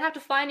okay. I don't have to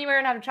fly anywhere.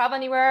 I don't have to travel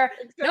anywhere.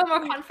 Exactly. No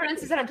more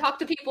conferences. I don't talk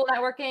to people,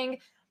 networking.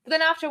 But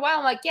then after a while,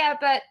 I'm like, yeah,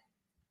 but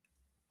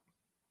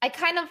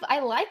I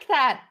like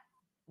that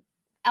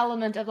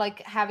element of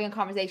like having a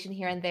conversation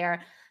here and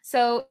there.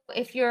 So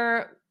if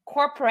you're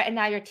corporate and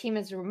now your team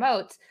is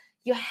remote,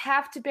 you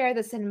have to bear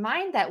this in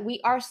mind that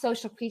we are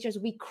social creatures.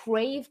 We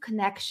crave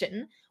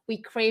connection. We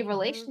crave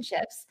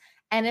relationships.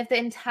 And if the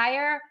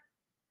entire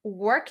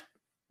work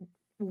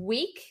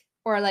week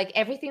or like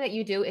everything that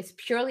you do is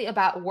purely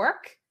about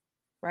work,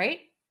 right?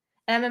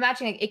 And I'm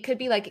imagining it could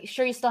be like,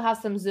 sure, you still have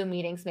some Zoom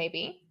meetings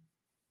maybe,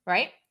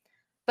 right?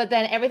 But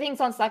then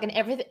everything's on Slack and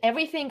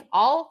everything,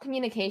 all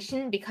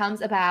communication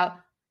becomes about,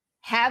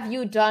 have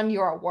you done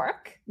your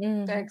work?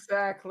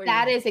 Exactly.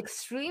 That is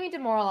extremely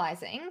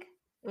demoralizing.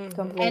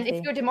 Completely. And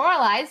if you're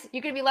demoralized,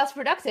 you're going to be less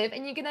productive,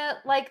 and you're going to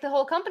like the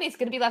whole company's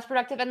going to be less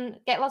productive and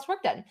get less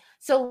work done.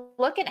 So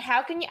look at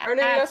how can you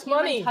earning less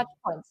money, touch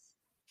points.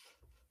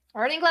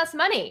 Earning less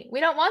money. We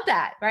don't want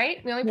that,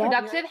 right? We want to be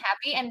productive,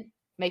 happy, and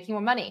making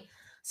more money.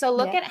 So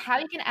look at how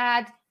you can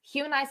add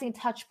humanizing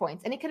touch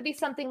points. And it could be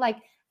something like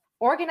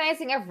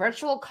organizing a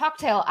virtual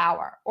cocktail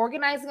hour,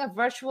 organizing a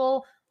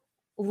virtual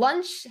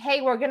lunch.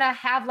 Hey, we're going to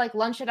have like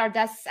lunch at our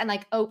desks and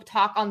like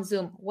talk on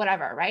Zoom,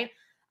 whatever, right?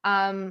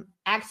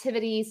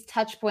 Activities,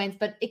 touch points,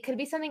 but it could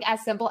be something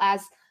as simple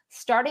as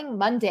starting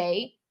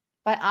Monday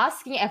by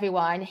asking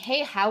everyone,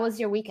 hey, how was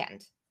your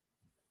weekend?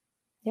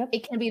 Yep.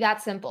 It can be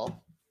that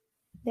simple.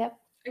 Yep.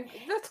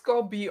 Let's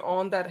go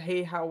beyond that.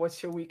 Hey, how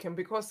was your weekend?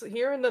 Because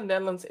here in the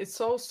Netherlands, it's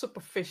so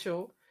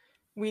superficial.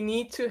 We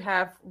need to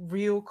have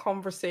real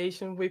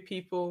conversation with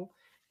people.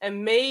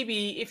 And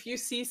maybe if you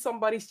see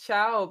somebody's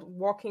child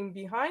walking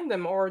behind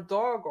them, or a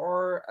dog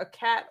or a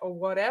cat or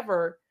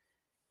whatever,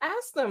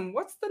 ask them,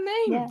 what's the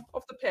name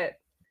of the pet?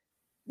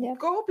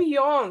 Go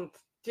beyond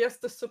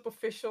just the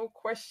superficial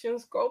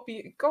questions. Go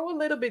a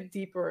little bit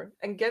deeper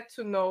and get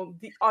to know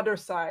the other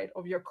side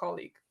of your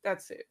colleague.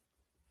 That's it.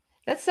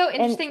 That's so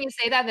interesting you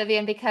say that,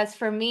 Vivian, because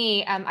for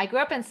me, I grew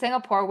up in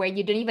Singapore where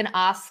you didn't even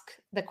ask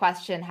the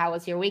question, how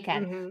was your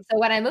weekend? So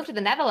when I moved to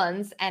the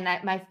Netherlands and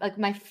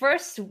my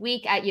first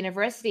week at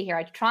university here,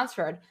 I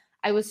transferred,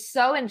 I was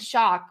so in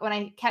shock when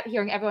I kept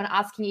hearing everyone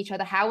asking each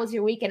other, how was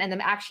your weekend? And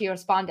them actually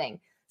responding.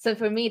 So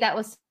for me, that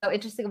was so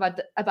interesting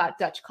about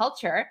Dutch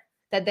culture,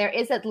 that there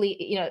is at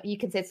least, you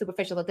can say it's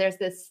superficial, but there's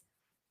this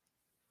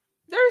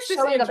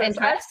interest.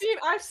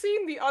 I've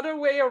seen the other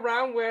way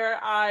around, where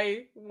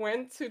I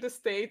went to the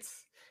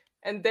States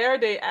and there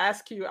they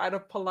ask you out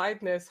of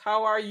politeness,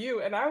 how are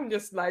you? And I'm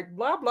just like,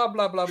 blah, blah,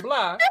 blah, blah,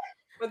 blah.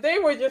 But they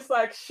were just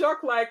like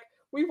shocked, like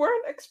we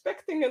weren't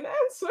expecting an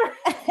answer.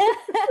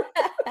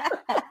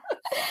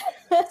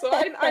 So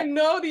I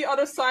know the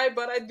other side,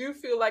 but I do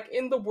feel like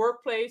in the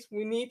workplace,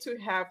 we need to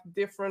have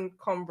different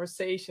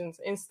conversations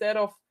instead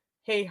of,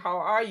 hey, how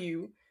are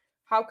you?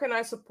 How can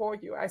I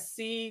support you? I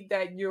see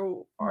that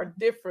you are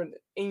different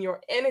in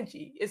your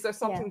energy. Is there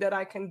something that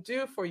I can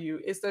do for you?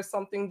 Is there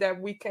something that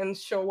we can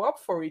show up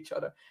for each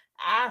other?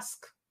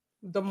 Ask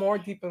the more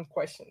deepened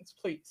questions,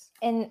 please.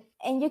 And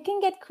you can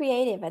get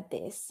creative at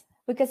this,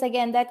 because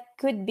again, that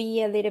could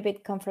be a little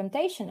bit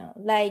confrontational.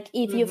 Like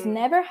if you've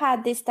never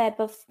had this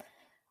type of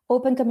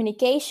open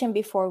communication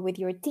before with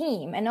your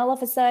team, and all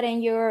of a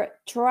sudden you're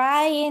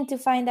trying to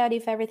find out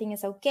if everything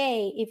is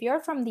okay. If you're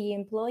from the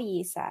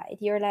employee side,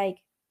 you're like,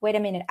 wait a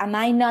minute, am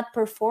I not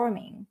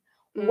performing?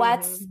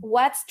 What's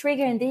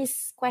triggering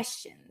these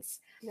questions?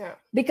 Yeah.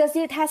 Because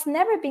it has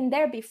never been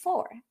there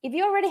before. If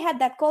you already had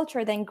that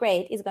culture, then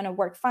great, it's going to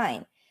work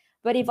fine.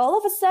 But if all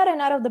of a sudden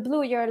out of the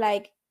blue, you're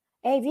like,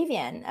 hey,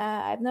 Vivian,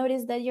 I've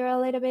noticed that you're a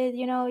little bit,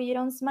 you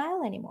don't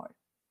smile anymore.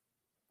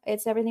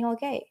 Is everything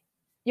okay?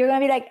 You're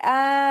going to be like,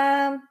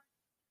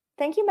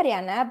 thank you,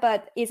 Mariana,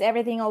 but is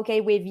everything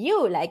okay with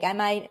you? Like,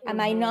 am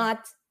I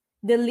not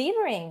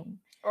delivering?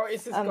 Or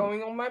is this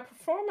going on my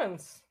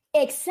performance?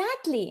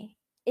 Exactly.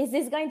 Is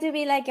this going to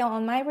be like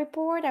on my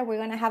report? Are we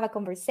going to have a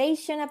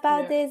conversation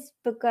about this?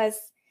 Because,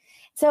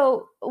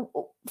 so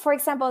for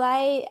example,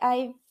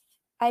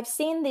 I've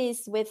seen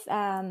this with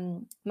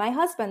my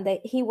husband, that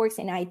he works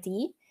in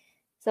IT.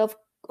 So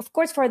of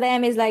course for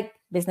them it's like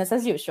business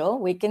as usual.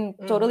 We can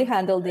totally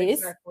handle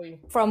this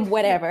from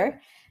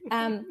whatever.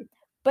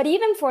 But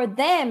even for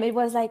them, it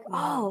was like,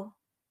 oh,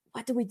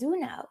 what do we do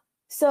now?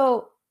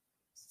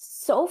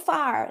 So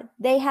far,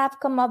 they have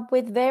come up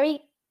with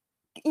very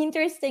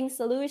interesting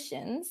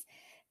solutions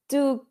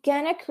to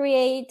kind of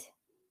create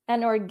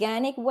an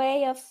organic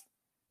way of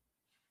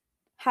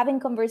having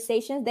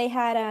conversations. They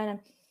had an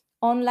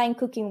online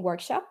cooking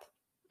workshop.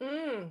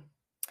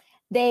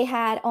 They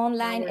had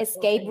online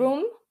escape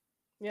room.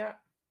 Yeah.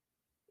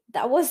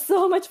 That was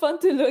so much fun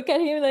to look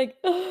at him like,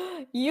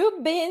 oh,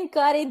 you've been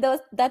cutting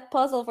that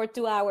puzzle for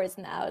 2 hours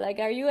now. Like,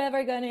 are you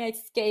ever going to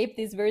escape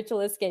this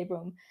virtual escape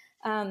room?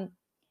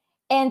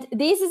 And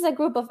this is a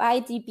group of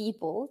IT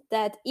people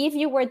that if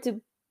you were to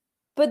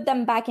put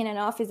them back in an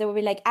office, they would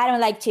be like, I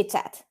don't like chit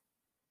chat.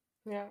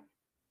 Yeah.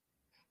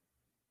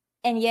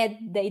 And yet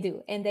they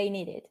do, and they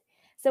need it.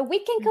 So we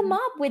can come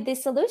up with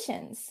these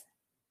solutions.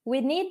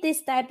 We need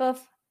this type of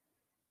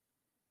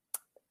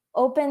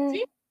open...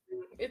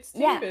 It's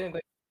team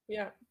building.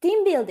 Yeah.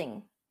 Team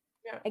building.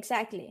 Yeah.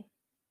 Exactly.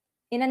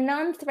 In a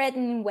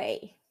non-threatening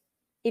way,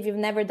 if you've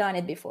never done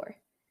it before.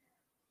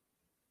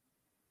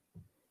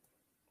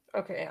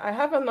 Okay, I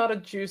have another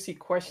juicy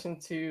question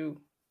to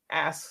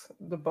ask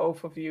the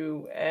both of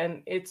you,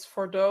 and it's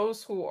for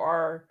those who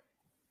are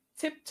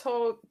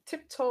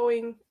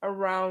tiptoeing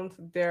around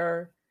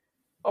their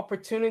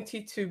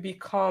opportunity to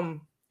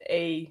become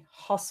a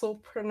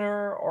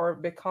hustlepreneur or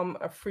become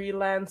a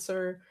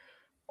freelancer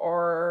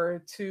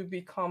or to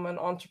become an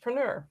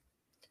entrepreneur.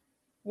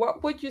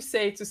 What would you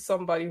say to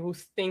somebody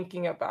who's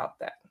thinking about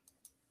that?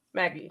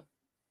 Maggie.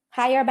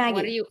 Hire Maggie.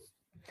 What are you?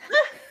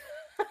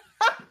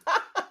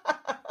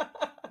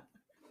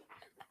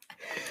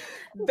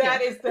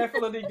 That is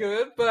definitely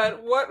good,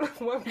 but what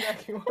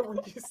Maggie, what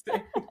would you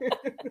say?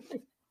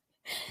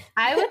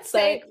 I would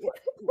say,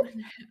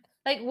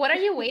 like, what are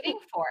you waiting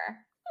for?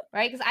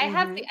 Right? Because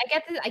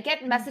I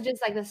get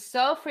messages like this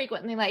so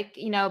frequently. Like,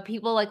 you know,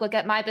 people like look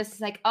at my business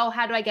like, oh,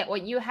 how do I get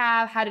what you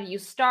have? How did you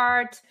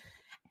start?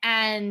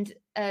 And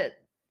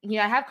you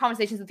know, I have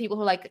conversations with people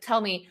who like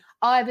tell me,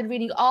 oh, I've been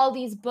reading all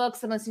these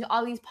books and listening to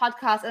all these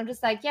podcasts, and I'm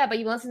just like, yeah, but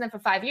you've been listening to them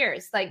for 5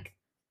 years. Like,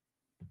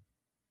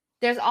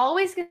 there's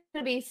always going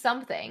to be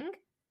something,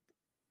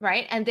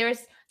 right? And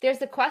there's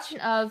the question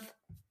of,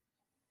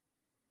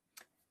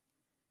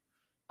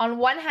 on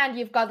one hand,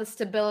 you've got the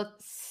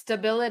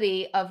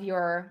stability of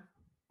your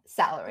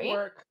salary.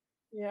 Work.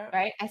 Yeah.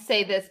 Right. I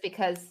say this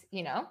because,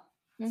 you know,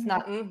 it's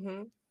not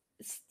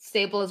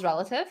stable is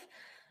relative.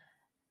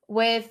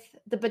 With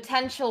the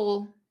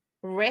potential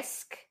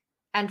risk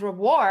and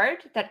reward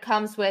that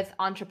comes with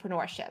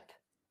entrepreneurship.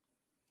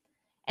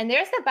 And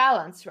there's the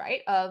balance,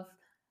 right? Of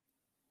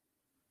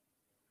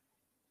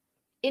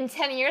in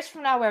 10 years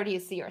from now, where do you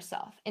see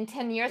yourself? In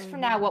 10 years from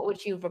now, what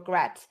would you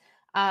regret?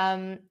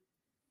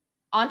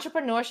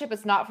 Entrepreneurship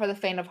is not for the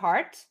faint of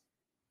heart.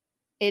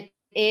 It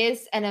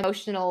is an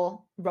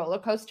emotional roller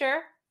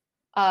coaster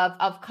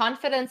of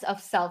confidence, of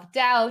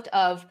self-doubt,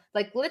 of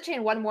like literally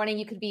in one morning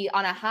you could be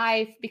on a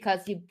high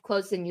because you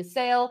closed a new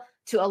sale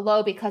to a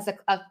low because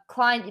a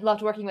client you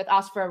loved working with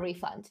asked for a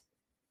refund.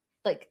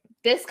 Like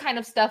this kind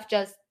of stuff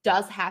just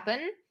does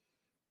happen.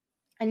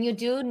 And you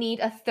do need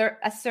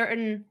a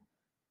certain...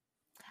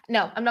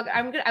 No,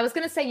 I was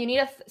going to say you need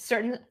a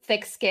certain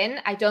thick skin.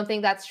 I don't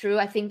think that's true.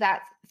 I think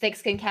that thick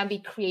skin can be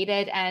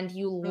created and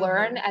you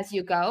learn as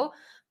you go.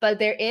 But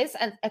there is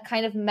a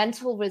kind of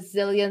mental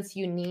resilience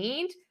you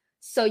need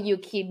so you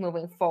keep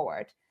moving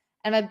forward.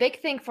 And my big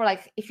thing for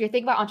like, if you're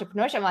thinking about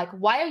entrepreneurship, I'm like,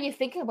 why are you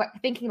thinking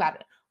about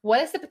it?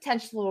 What is the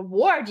potential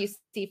reward you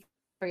see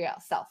for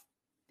yourself?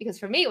 Because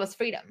for me, it was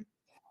freedom.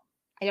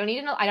 I don't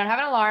have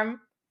an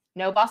alarm.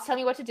 No boss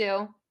telling me what to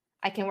do.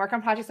 I can work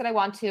on projects that I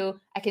want to.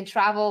 I can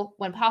travel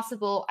when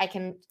possible. I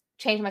can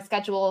change my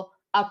schedule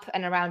up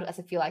and around as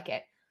I feel like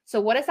it. So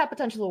what is that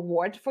potential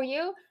reward for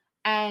you?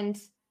 And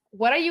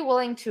what are you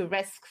willing to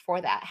risk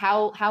for that?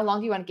 How long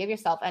do you want to give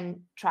yourself,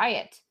 and try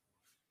it?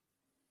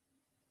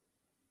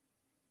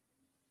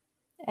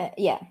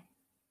 Yeah.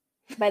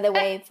 By the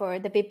way, for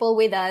the people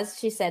with us,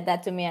 she said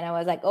that to me and I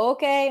was like,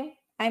 okay,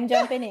 I'm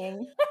jumping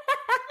in.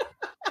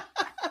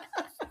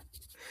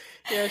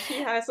 Yeah,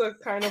 she has a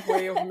kind of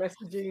way of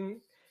messaging.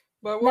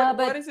 But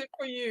what is it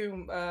for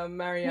you,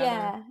 Mariana?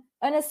 Yeah,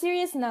 on a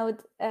serious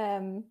note,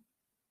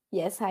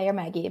 yes, hire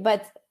Maggie.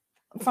 But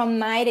from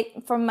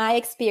my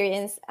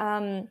experience,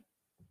 I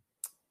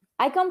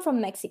come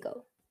from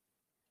Mexico.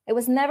 It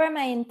was never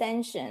my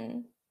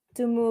intention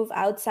to move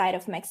outside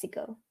of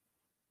Mexico.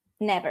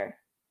 Never.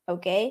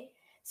 Okay.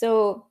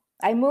 So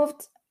I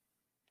moved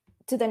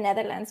to the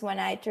Netherlands when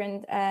I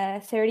turned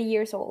 30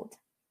 years old.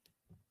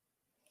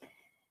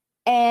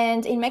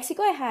 And in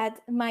Mexico, I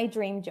had my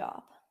dream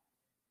job.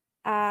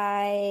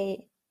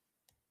 I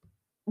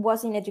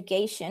was in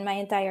education my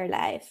entire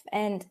life,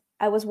 and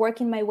I was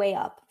working my way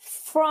up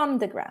from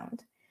the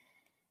ground.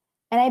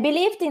 And I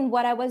believed in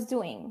what I was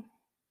doing.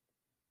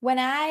 When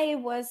I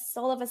was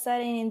all of a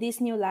sudden in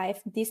this new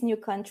life, this new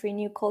country,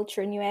 new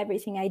culture, new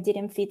everything, I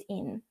didn't fit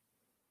in.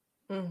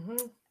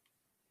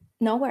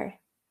 Nowhere.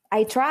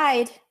 I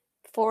tried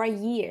for a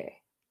year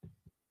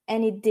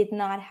and it did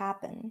not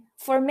happen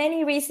for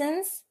many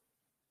reasons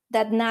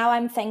that now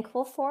I'm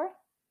thankful for.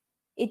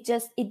 It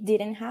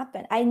didn't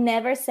happen. I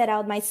never set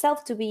out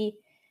myself to be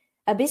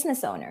a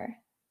business owner.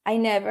 I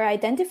never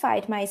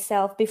identified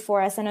myself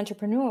before as an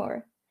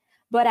entrepreneur,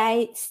 but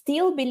I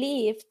still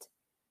believed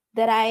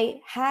that I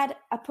had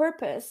a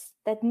purpose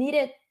that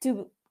needed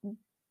to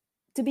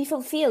be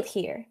fulfilled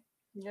here.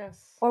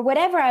 Yes. Or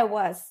whatever I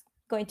was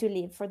going to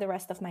live for the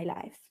rest of my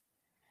life.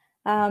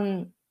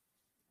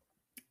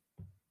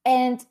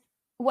 And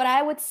what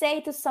I would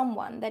say to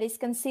someone that is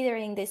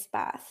considering this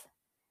path,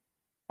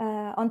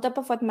 on top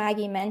of what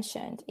Maggie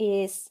mentioned,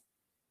 is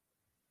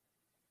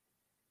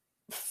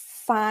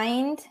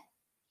find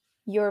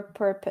your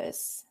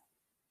purpose.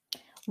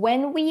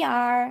 When we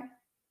are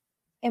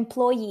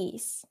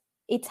employees,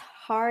 it's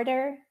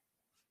harder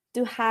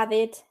to have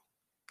it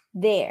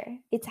there.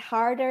 It's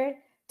harder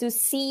to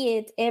see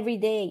it every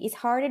day. It's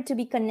harder to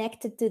be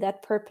connected to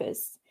that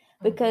purpose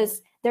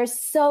because there's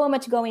so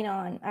much going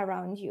on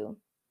around you.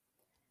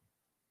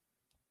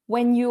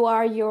 When you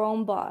are your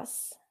own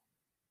boss,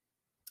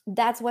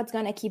 that's what's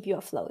going to keep you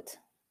afloat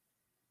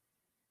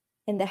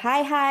in the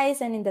high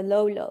highs and in the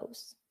low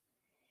lows.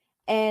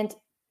 And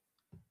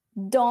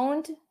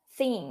don't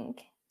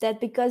think that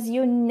because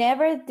you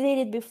never did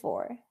it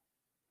before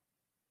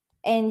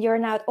and you're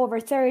now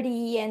over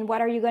 30 and what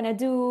are you going to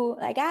do?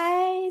 Like,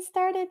 I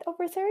started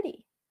over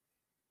 30.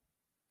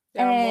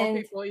 There are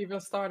more people even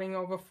starting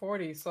over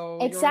 40. So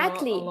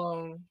exactly.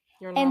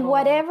 You're not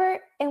alone.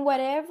 And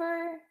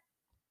whatever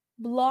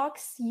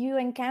blocks you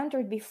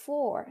encountered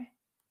before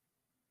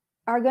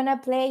are going to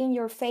play in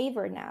your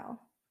favor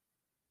now.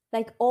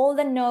 Like all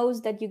the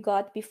no's that you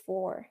got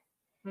before.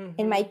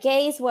 In my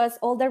case was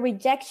all the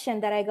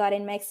rejection that I got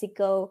in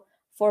Mexico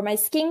for my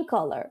skin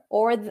color,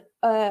 or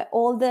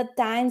all the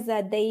times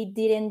that they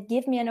didn't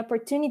give me an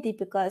opportunity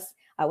because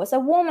I was a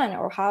woman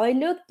or how I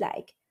looked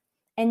like.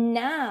 And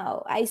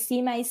now I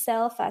see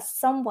myself as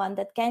someone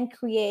that can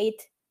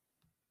create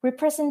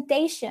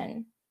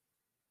representation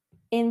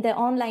in the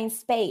online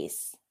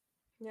space.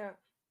 Yeah.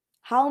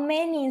 How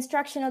many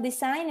instructional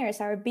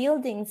designers are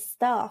building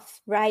stuff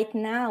right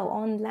now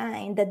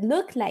online that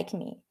look like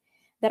me,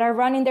 that are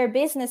running their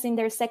business in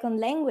their second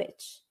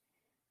language?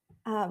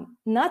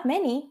 Not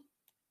many.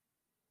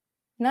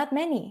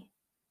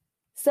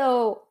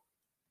 So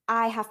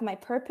I have my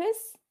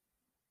purpose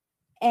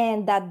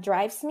and that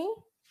drives me.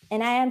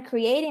 And I am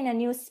creating a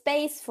new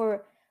space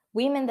for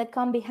women that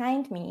come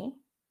behind me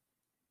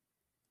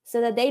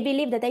so that they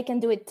believe that they can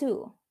do it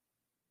too.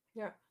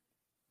 Yeah.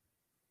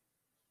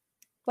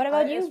 What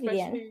about you,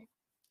 Vivian?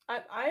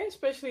 I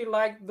especially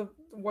like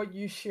what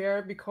you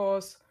share,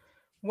 because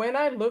when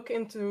I look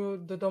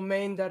into the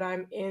domain that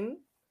I'm in,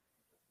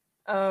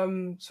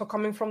 so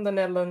coming from the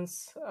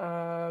Netherlands,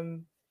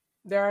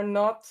 there are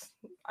not,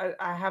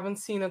 I haven't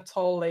seen a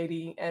tall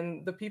lady,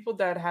 and the people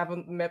that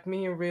haven't met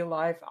me in real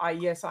life, I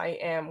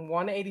am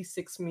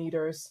 186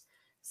 meters,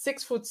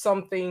 6 foot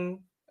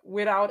something,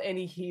 without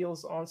any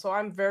heels on. So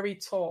I'm very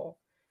tall.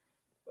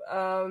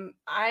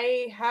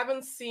 I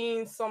haven't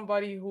seen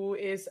somebody who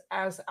is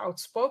as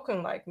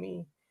outspoken like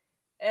me.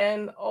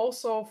 And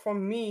also for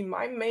me,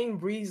 my main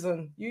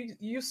reason,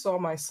 you saw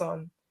my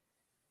son,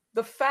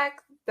 the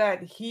fact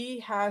that he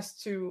has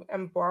to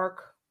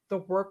embark the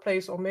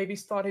workplace or maybe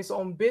start his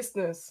own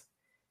business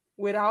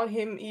without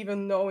him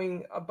even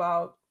knowing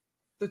about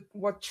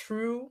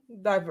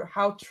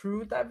how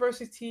true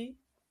diversity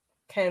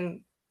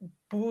can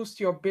boost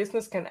your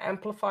business, can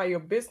amplify your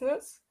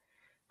business.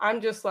 I'm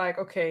just like,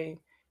 okay,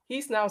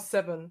 he's now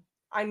 7.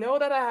 I know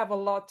that I have a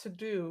lot to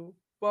do,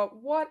 but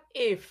what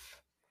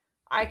if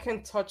I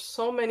can touch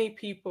so many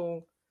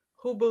people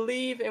who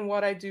believe in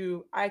what I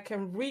do? I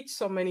can reach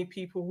so many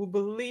people who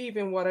believe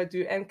in what I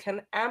do and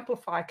can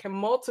amplify, can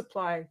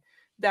multiply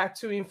that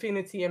to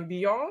infinity and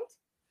beyond.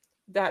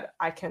 That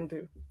I can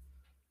do.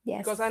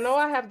 Yes. Because I know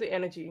I have the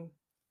energy.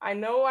 I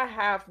know I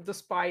have the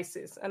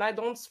spices, and I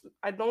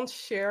don't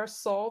share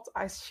salt.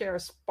 I share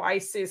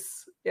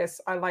spices.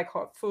 Yes, I like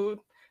hot food.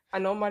 I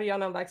know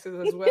Mariana likes it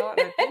as well,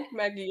 and I think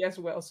Maggie as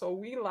well. So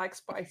we like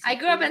spicy. I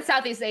grew up in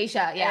Southeast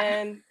Asia, yeah.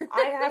 And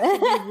I have to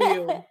be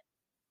real.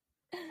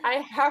 I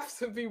have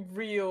to be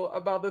real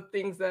about the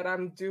things that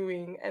I'm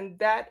doing, and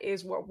that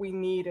is what we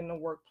need in the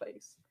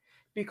workplace,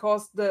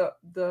 because the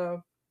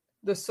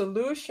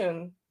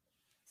solution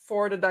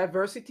for the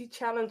diversity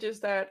challenges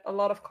that a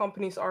lot of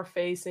companies are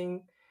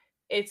facing,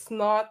 it's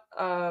not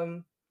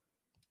a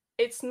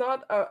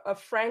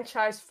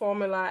franchise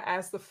formula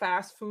as the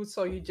fast food.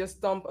 So you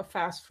just dump a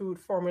fast food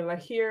formula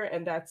here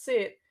and that's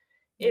it.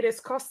 It is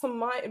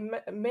custom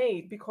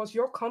made, because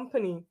your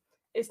company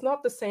is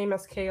not the same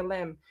as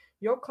KLM.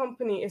 Your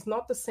company is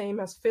not the same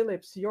as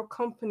Philips. Your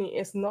company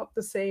is not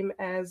the same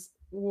as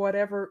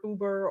whatever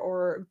Uber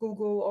or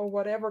Google or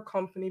whatever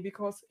company,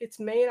 because it's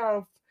made out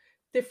of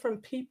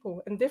different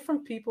people, and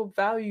different people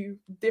value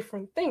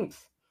different things.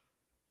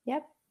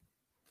 Yep.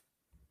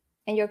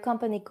 And your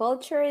company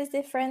culture is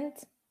different.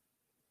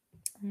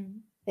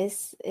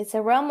 It's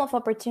a realm of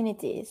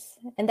opportunities,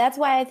 and that's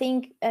why I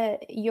think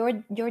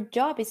your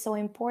job is so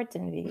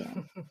important,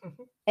 Vivian.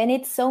 And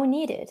it's so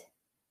needed.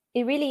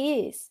 It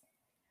really is.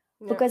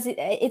 Yeah. Because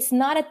it's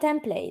not a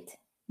template.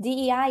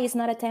 DEI is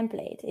not a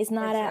template. It's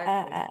not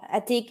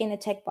a tick in a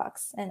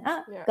checkbox and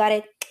got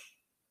it,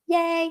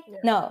 yay. Yeah.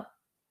 No,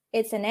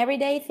 it's an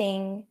everyday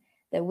thing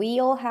that we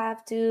all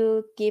have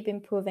to keep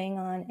improving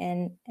on,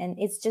 and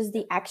it's just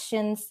the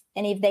actions.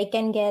 And if they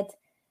can get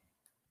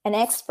an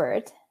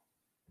expert,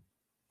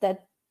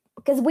 that,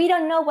 because we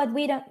don't know what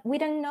we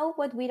don't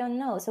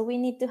know, so we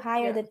need to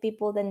hire the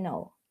people that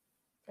know.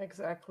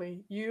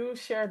 Exactly. You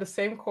share the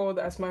same code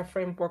as my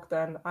friend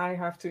Bogdan. I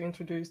have to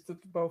introduce the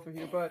both of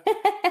you, but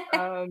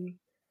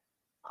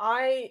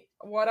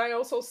what I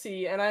also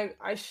see, and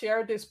I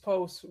shared this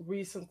post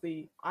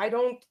recently, I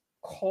don't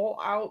call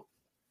out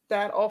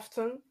that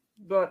often,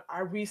 but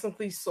I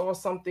recently saw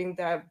something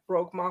that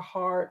broke my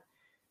heart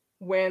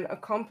when a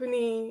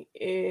company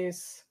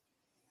is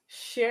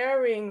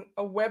sharing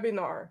a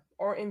webinar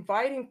or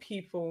inviting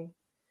people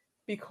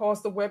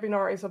because the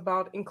webinar is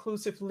about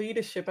inclusive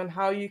leadership and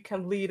how you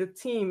can lead a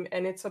team,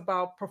 and it's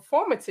about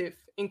performative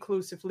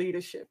inclusive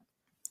leadership.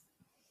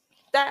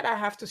 That I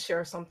have to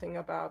share something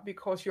about,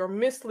 because you're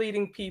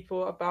misleading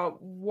people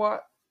about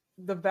what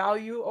the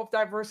value of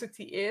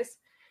diversity is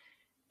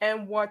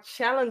and what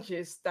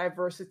challenges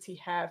diversity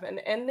have,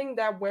 and ending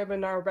that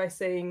webinar by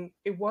saying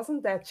it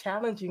wasn't that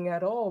challenging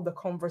at all, the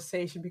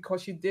conversation,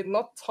 because you did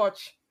not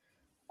touch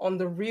on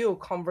the real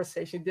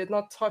conversation, you did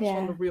not touch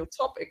on the real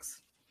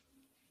topics.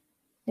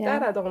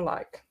 That I don't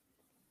like.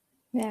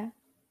 But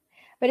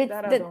it's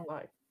that I don't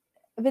like.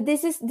 But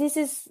this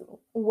is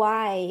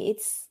why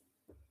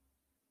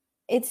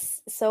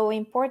it's so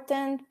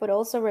important, but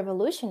also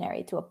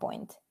revolutionary to a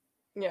point.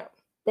 Yeah.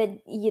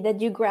 That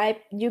you grab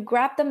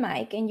the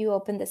mic and you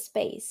open the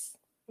space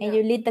and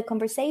you lead the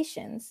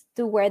conversations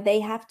to where they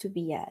have to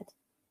be at.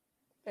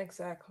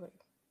 Exactly.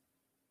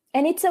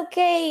 And it's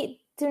okay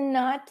to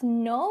not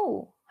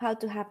know how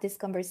to have these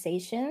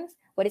conversations.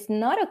 What is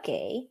not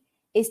okay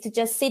is to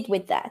just sit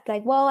with that.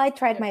 Like, well, I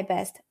tried my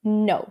best.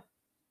 No,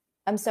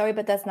 I'm sorry,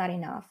 but that's not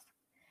enough.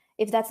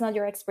 If that's not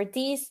your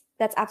expertise,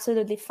 that's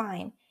absolutely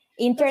fine.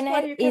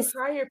 Internet is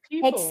hire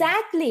people.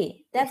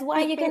 Exactly. That's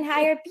why you can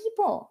hire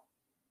people.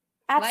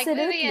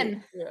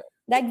 Absolutely.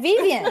 Like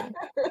Vivian.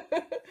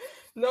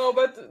 No,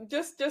 but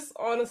just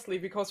honestly,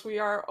 because we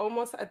are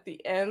almost at the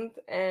end,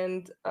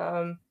 and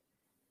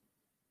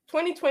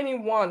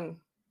 2021,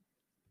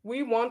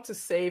 we want to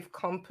save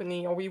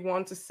company, or we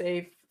want to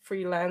save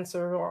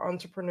freelancers or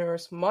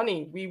entrepreneurs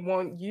money. We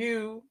want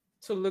you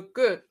to look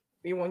good.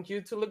 We want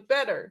you to look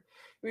better.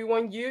 We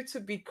want you to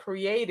be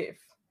creative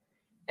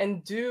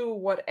and do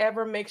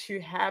whatever makes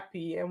you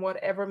happy and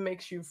whatever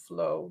makes you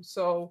flow.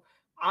 So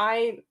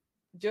I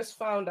just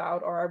found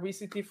out, or I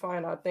recently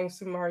found out, thanks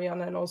to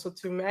Mariana and also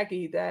to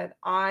Maggie, that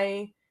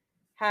I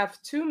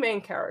have two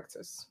main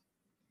characters.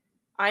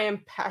 I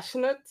am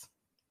passionate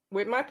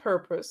with my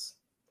purpose,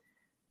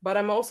 but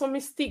I'm also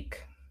mystique.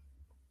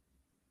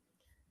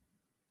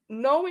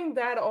 Knowing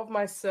that of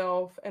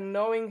myself and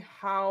knowing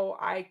how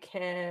I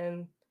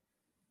can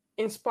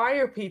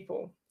inspire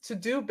people to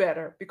do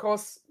better,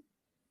 because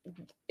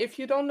if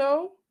you don't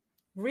know,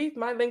 read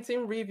my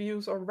LinkedIn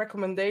reviews or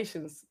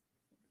recommendations.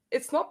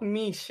 It's not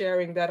me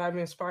sharing that I'm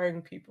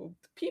inspiring people.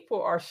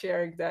 People are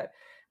sharing that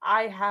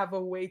I have a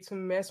way to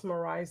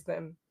mesmerize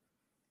them.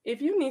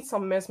 If you need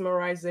some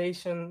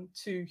mesmerization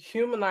to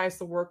humanize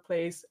the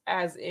workplace,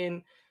 as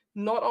in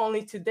not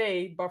only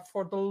today, but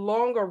for the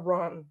longer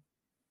run,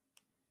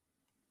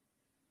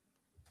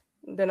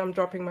 then I'm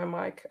dropping my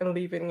mic and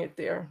leaving it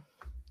there.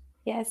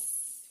 Yes.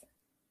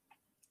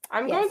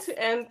 I'm going to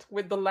end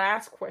with the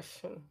last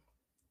question.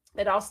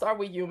 And I'll start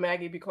with you,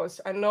 Maggie,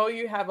 because I know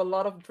you have a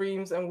lot of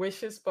dreams and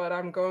wishes, but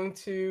I'm going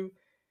to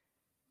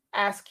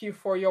ask you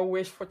for your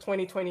wish for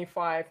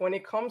 2025. When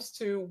it comes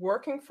to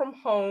working from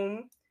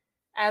home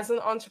as an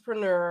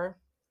entrepreneur,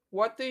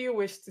 what do you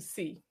wish to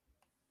see?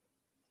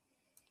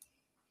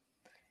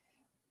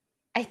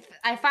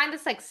 I find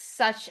this like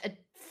such a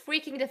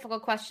freaking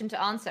difficult question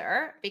to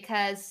answer,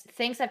 because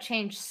things have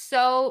changed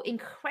so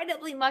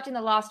incredibly much in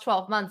the last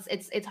 12 months.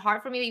 It's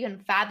hard for me to even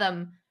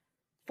fathom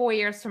 4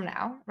 years from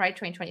now, right?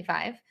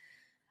 2025.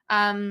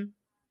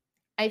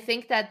 I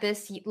think that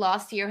this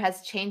last year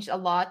has changed a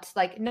lot.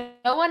 Like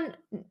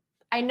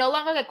I no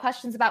longer get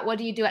questions about what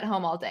do you do at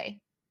home all day,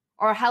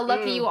 or how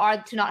lucky you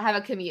are to not have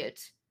a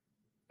commute,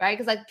 right?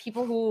 Because like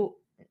people who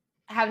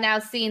have now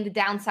seen the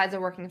downsides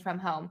of working from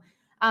home.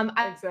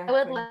 Exactly. I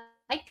would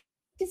like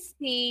to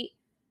see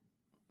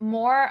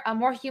a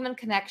more human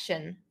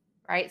connection,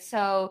 right?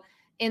 So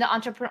in the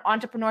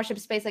entrepreneurship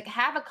space, like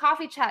have a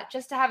coffee chat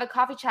just to have a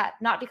coffee chat,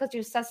 not because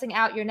you're sussing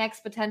out your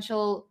next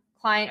potential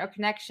client or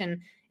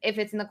connection. If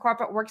it's in the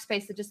corporate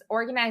workspace, so just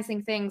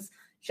organizing things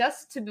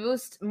just to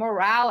boost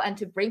morale and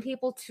to bring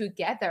people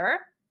together,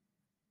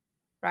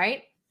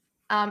 right?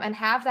 And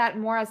have that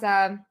more as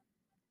a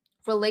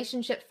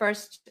relationship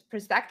first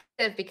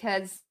perspective,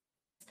 because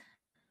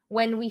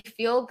when we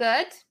feel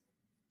good,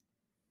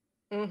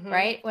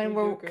 right? When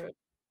we're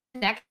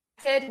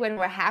connected, when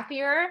we're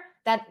happier,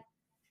 that,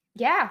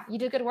 you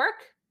do good work.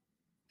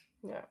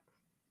 Yeah.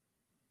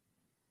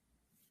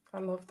 I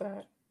love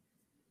that.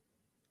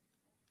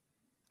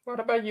 What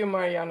about you,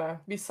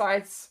 Mariana?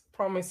 Besides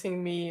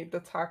promising me the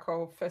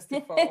taco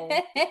festival.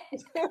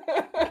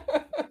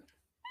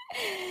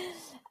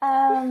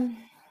 I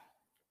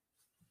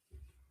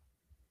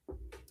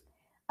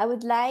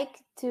would like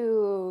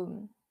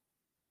to...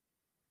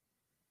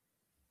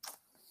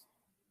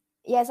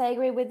 Yes, I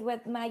agree with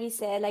what Maggie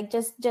said. Like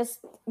just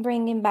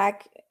bringing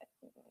back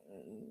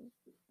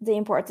the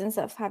importance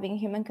of having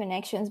human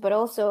connections, but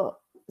also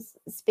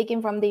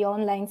speaking from the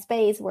online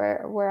space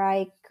where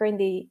I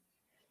currently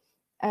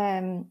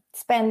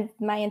spend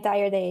my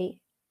entire day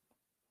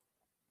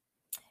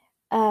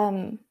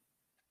I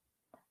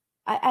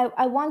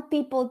want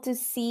people to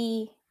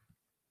see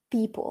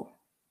people.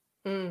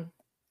 You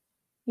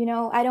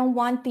know, I don't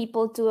want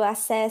people to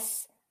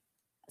assess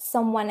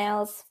someone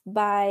else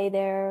by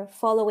their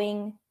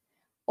following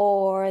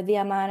or the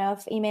amount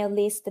of email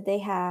list that they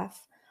have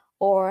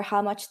or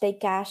how much they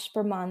cash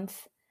per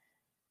month,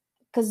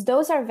 because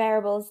those are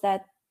variables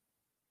that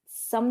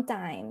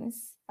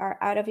sometimes are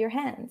out of your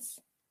hands.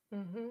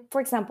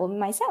 For example,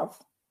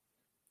 myself,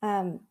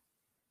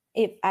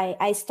 if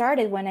I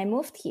started when I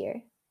moved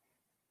here,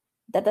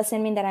 that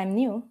doesn't mean that I'm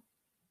new.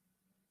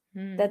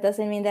 That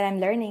doesn't mean that I'm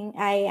learning.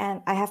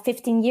 I have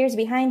 15 years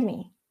behind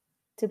me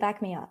to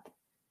back me up.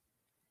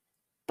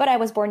 But I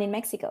was born in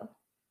Mexico.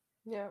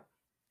 Yeah.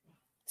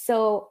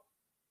 So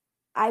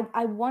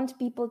I want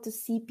people to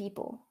see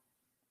people,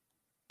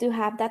 to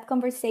have that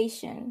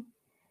conversation,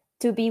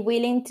 to be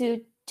willing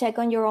to check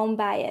on your own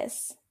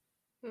bias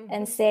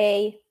and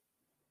say,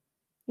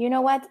 you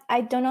know what,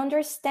 I don't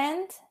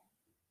understand,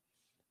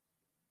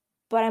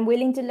 but I'm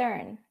willing to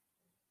learn.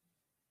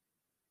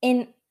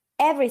 In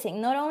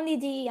everything, not only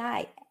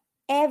DEI,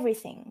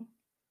 everything.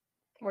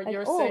 What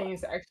you're saying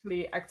is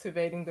actually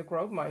activating the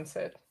growth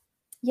mindset.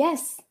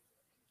 Yes.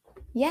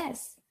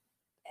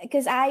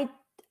 Because I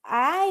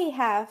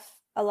have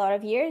a lot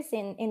of years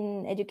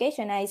in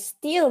education. I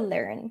still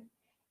learn.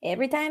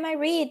 Every time I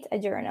read a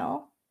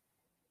journal,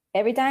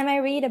 every time I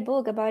read a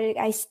book about it,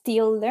 I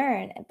still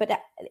learn. But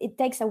it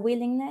takes a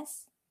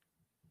willingness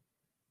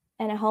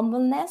and a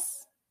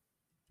humbleness.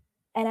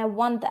 And I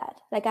want that.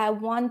 Like, I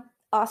want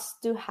us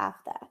to have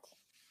that.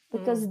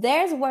 Because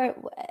there's where,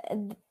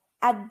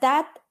 at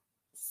that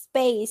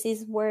space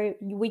is where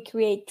we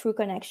create true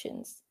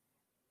connections,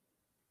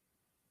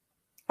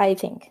 I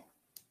think.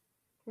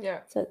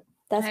 Yeah. So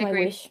that's my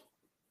wish.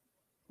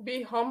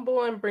 Be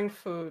humble and bring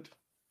food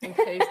in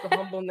case the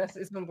humbleness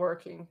isn't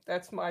working.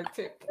 That's my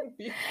tip.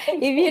 If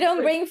you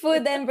don't bring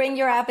food, then bring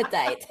your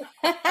appetite.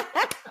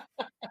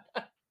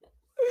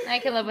 I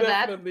can live with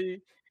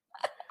Definitely.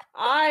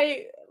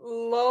 I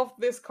love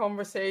this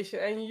conversation,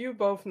 and you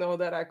both know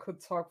that I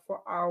could talk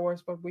for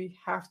hours, but we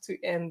have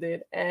to end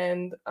it.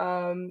 And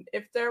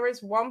if there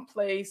is one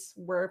place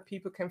where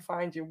people can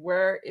find you,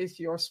 where is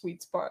your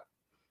sweet spot?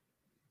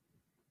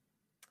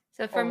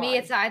 So for me,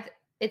 it's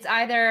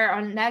either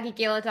on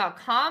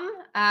maggiegala.com.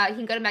 You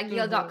can go to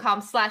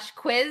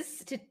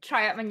maggiegala.com/quiz to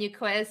try out my new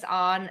quiz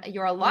on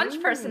your lunch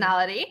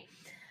personality.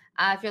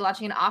 If you're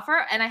launching an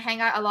offer. And I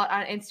hang out a lot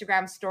on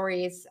Instagram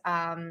stories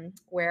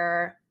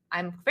where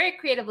I'm very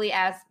creatively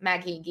as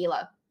Maggie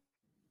Gila.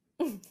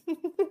 And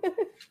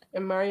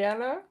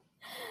Mariana?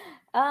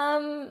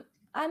 I'm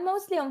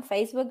mostly on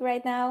Facebook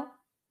right now.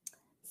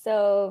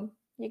 So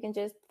you can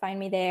just find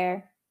me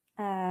there,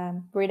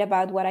 read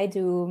about what I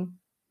do.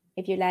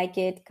 If you like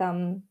it,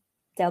 come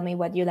tell me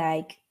what you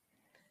like.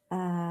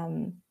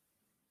 And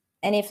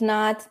if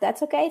not,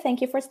 that's okay. Thank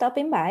you for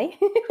stopping by.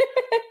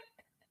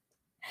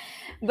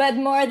 But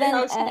more than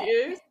how she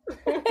is.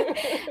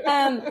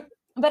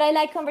 But I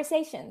like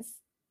conversations.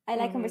 I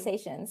like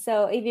conversations.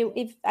 So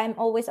if I'm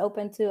always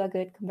open to a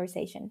good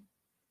conversation.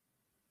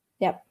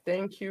 Yep.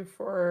 Thank you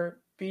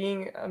for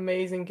being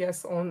amazing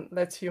guests on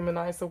Let's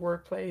Humanize the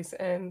Workplace.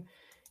 And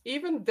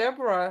even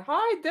Deborah.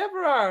 Hi,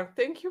 Deborah.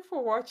 Thank you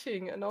for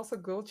watching. And also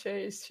Gulce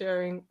is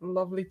sharing,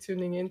 lovely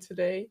tuning in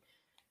today.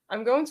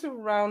 I'm going to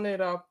round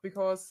it up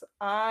because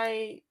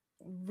I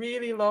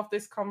really love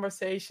this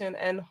conversation,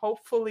 and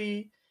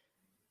hopefully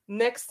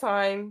next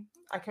time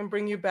I can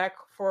bring you back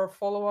for a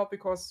follow-up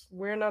because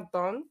we're not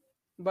done.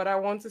 But I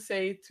want to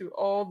say to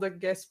all the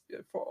guest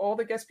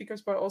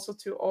speakers, but also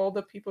to all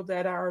the people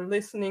that are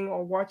listening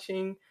or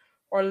watching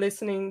or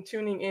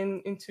tuning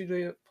in into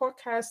the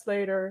podcast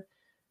later,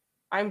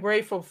 I'm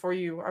grateful for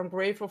you. I'm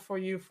grateful for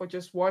you for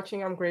just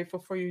watching. I'm grateful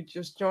for you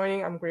just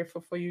joining. I'm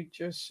grateful for you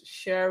just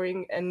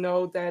sharing, and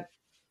know that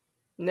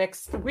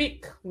next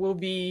week will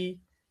be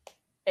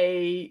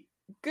a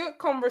good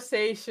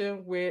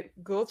conversation with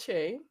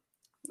Gulce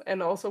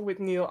and also with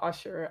Neil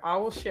Usher. I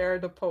will share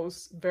the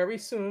post very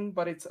soon,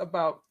 but it's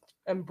about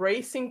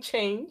embracing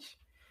change,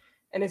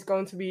 and it's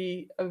going to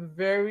be a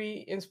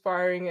very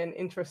inspiring and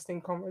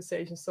interesting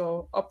conversation.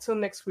 So up till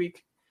next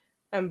week,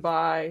 and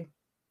bye.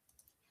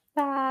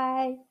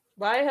 Bye.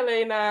 Bye,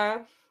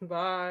 Helena.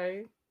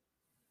 Bye.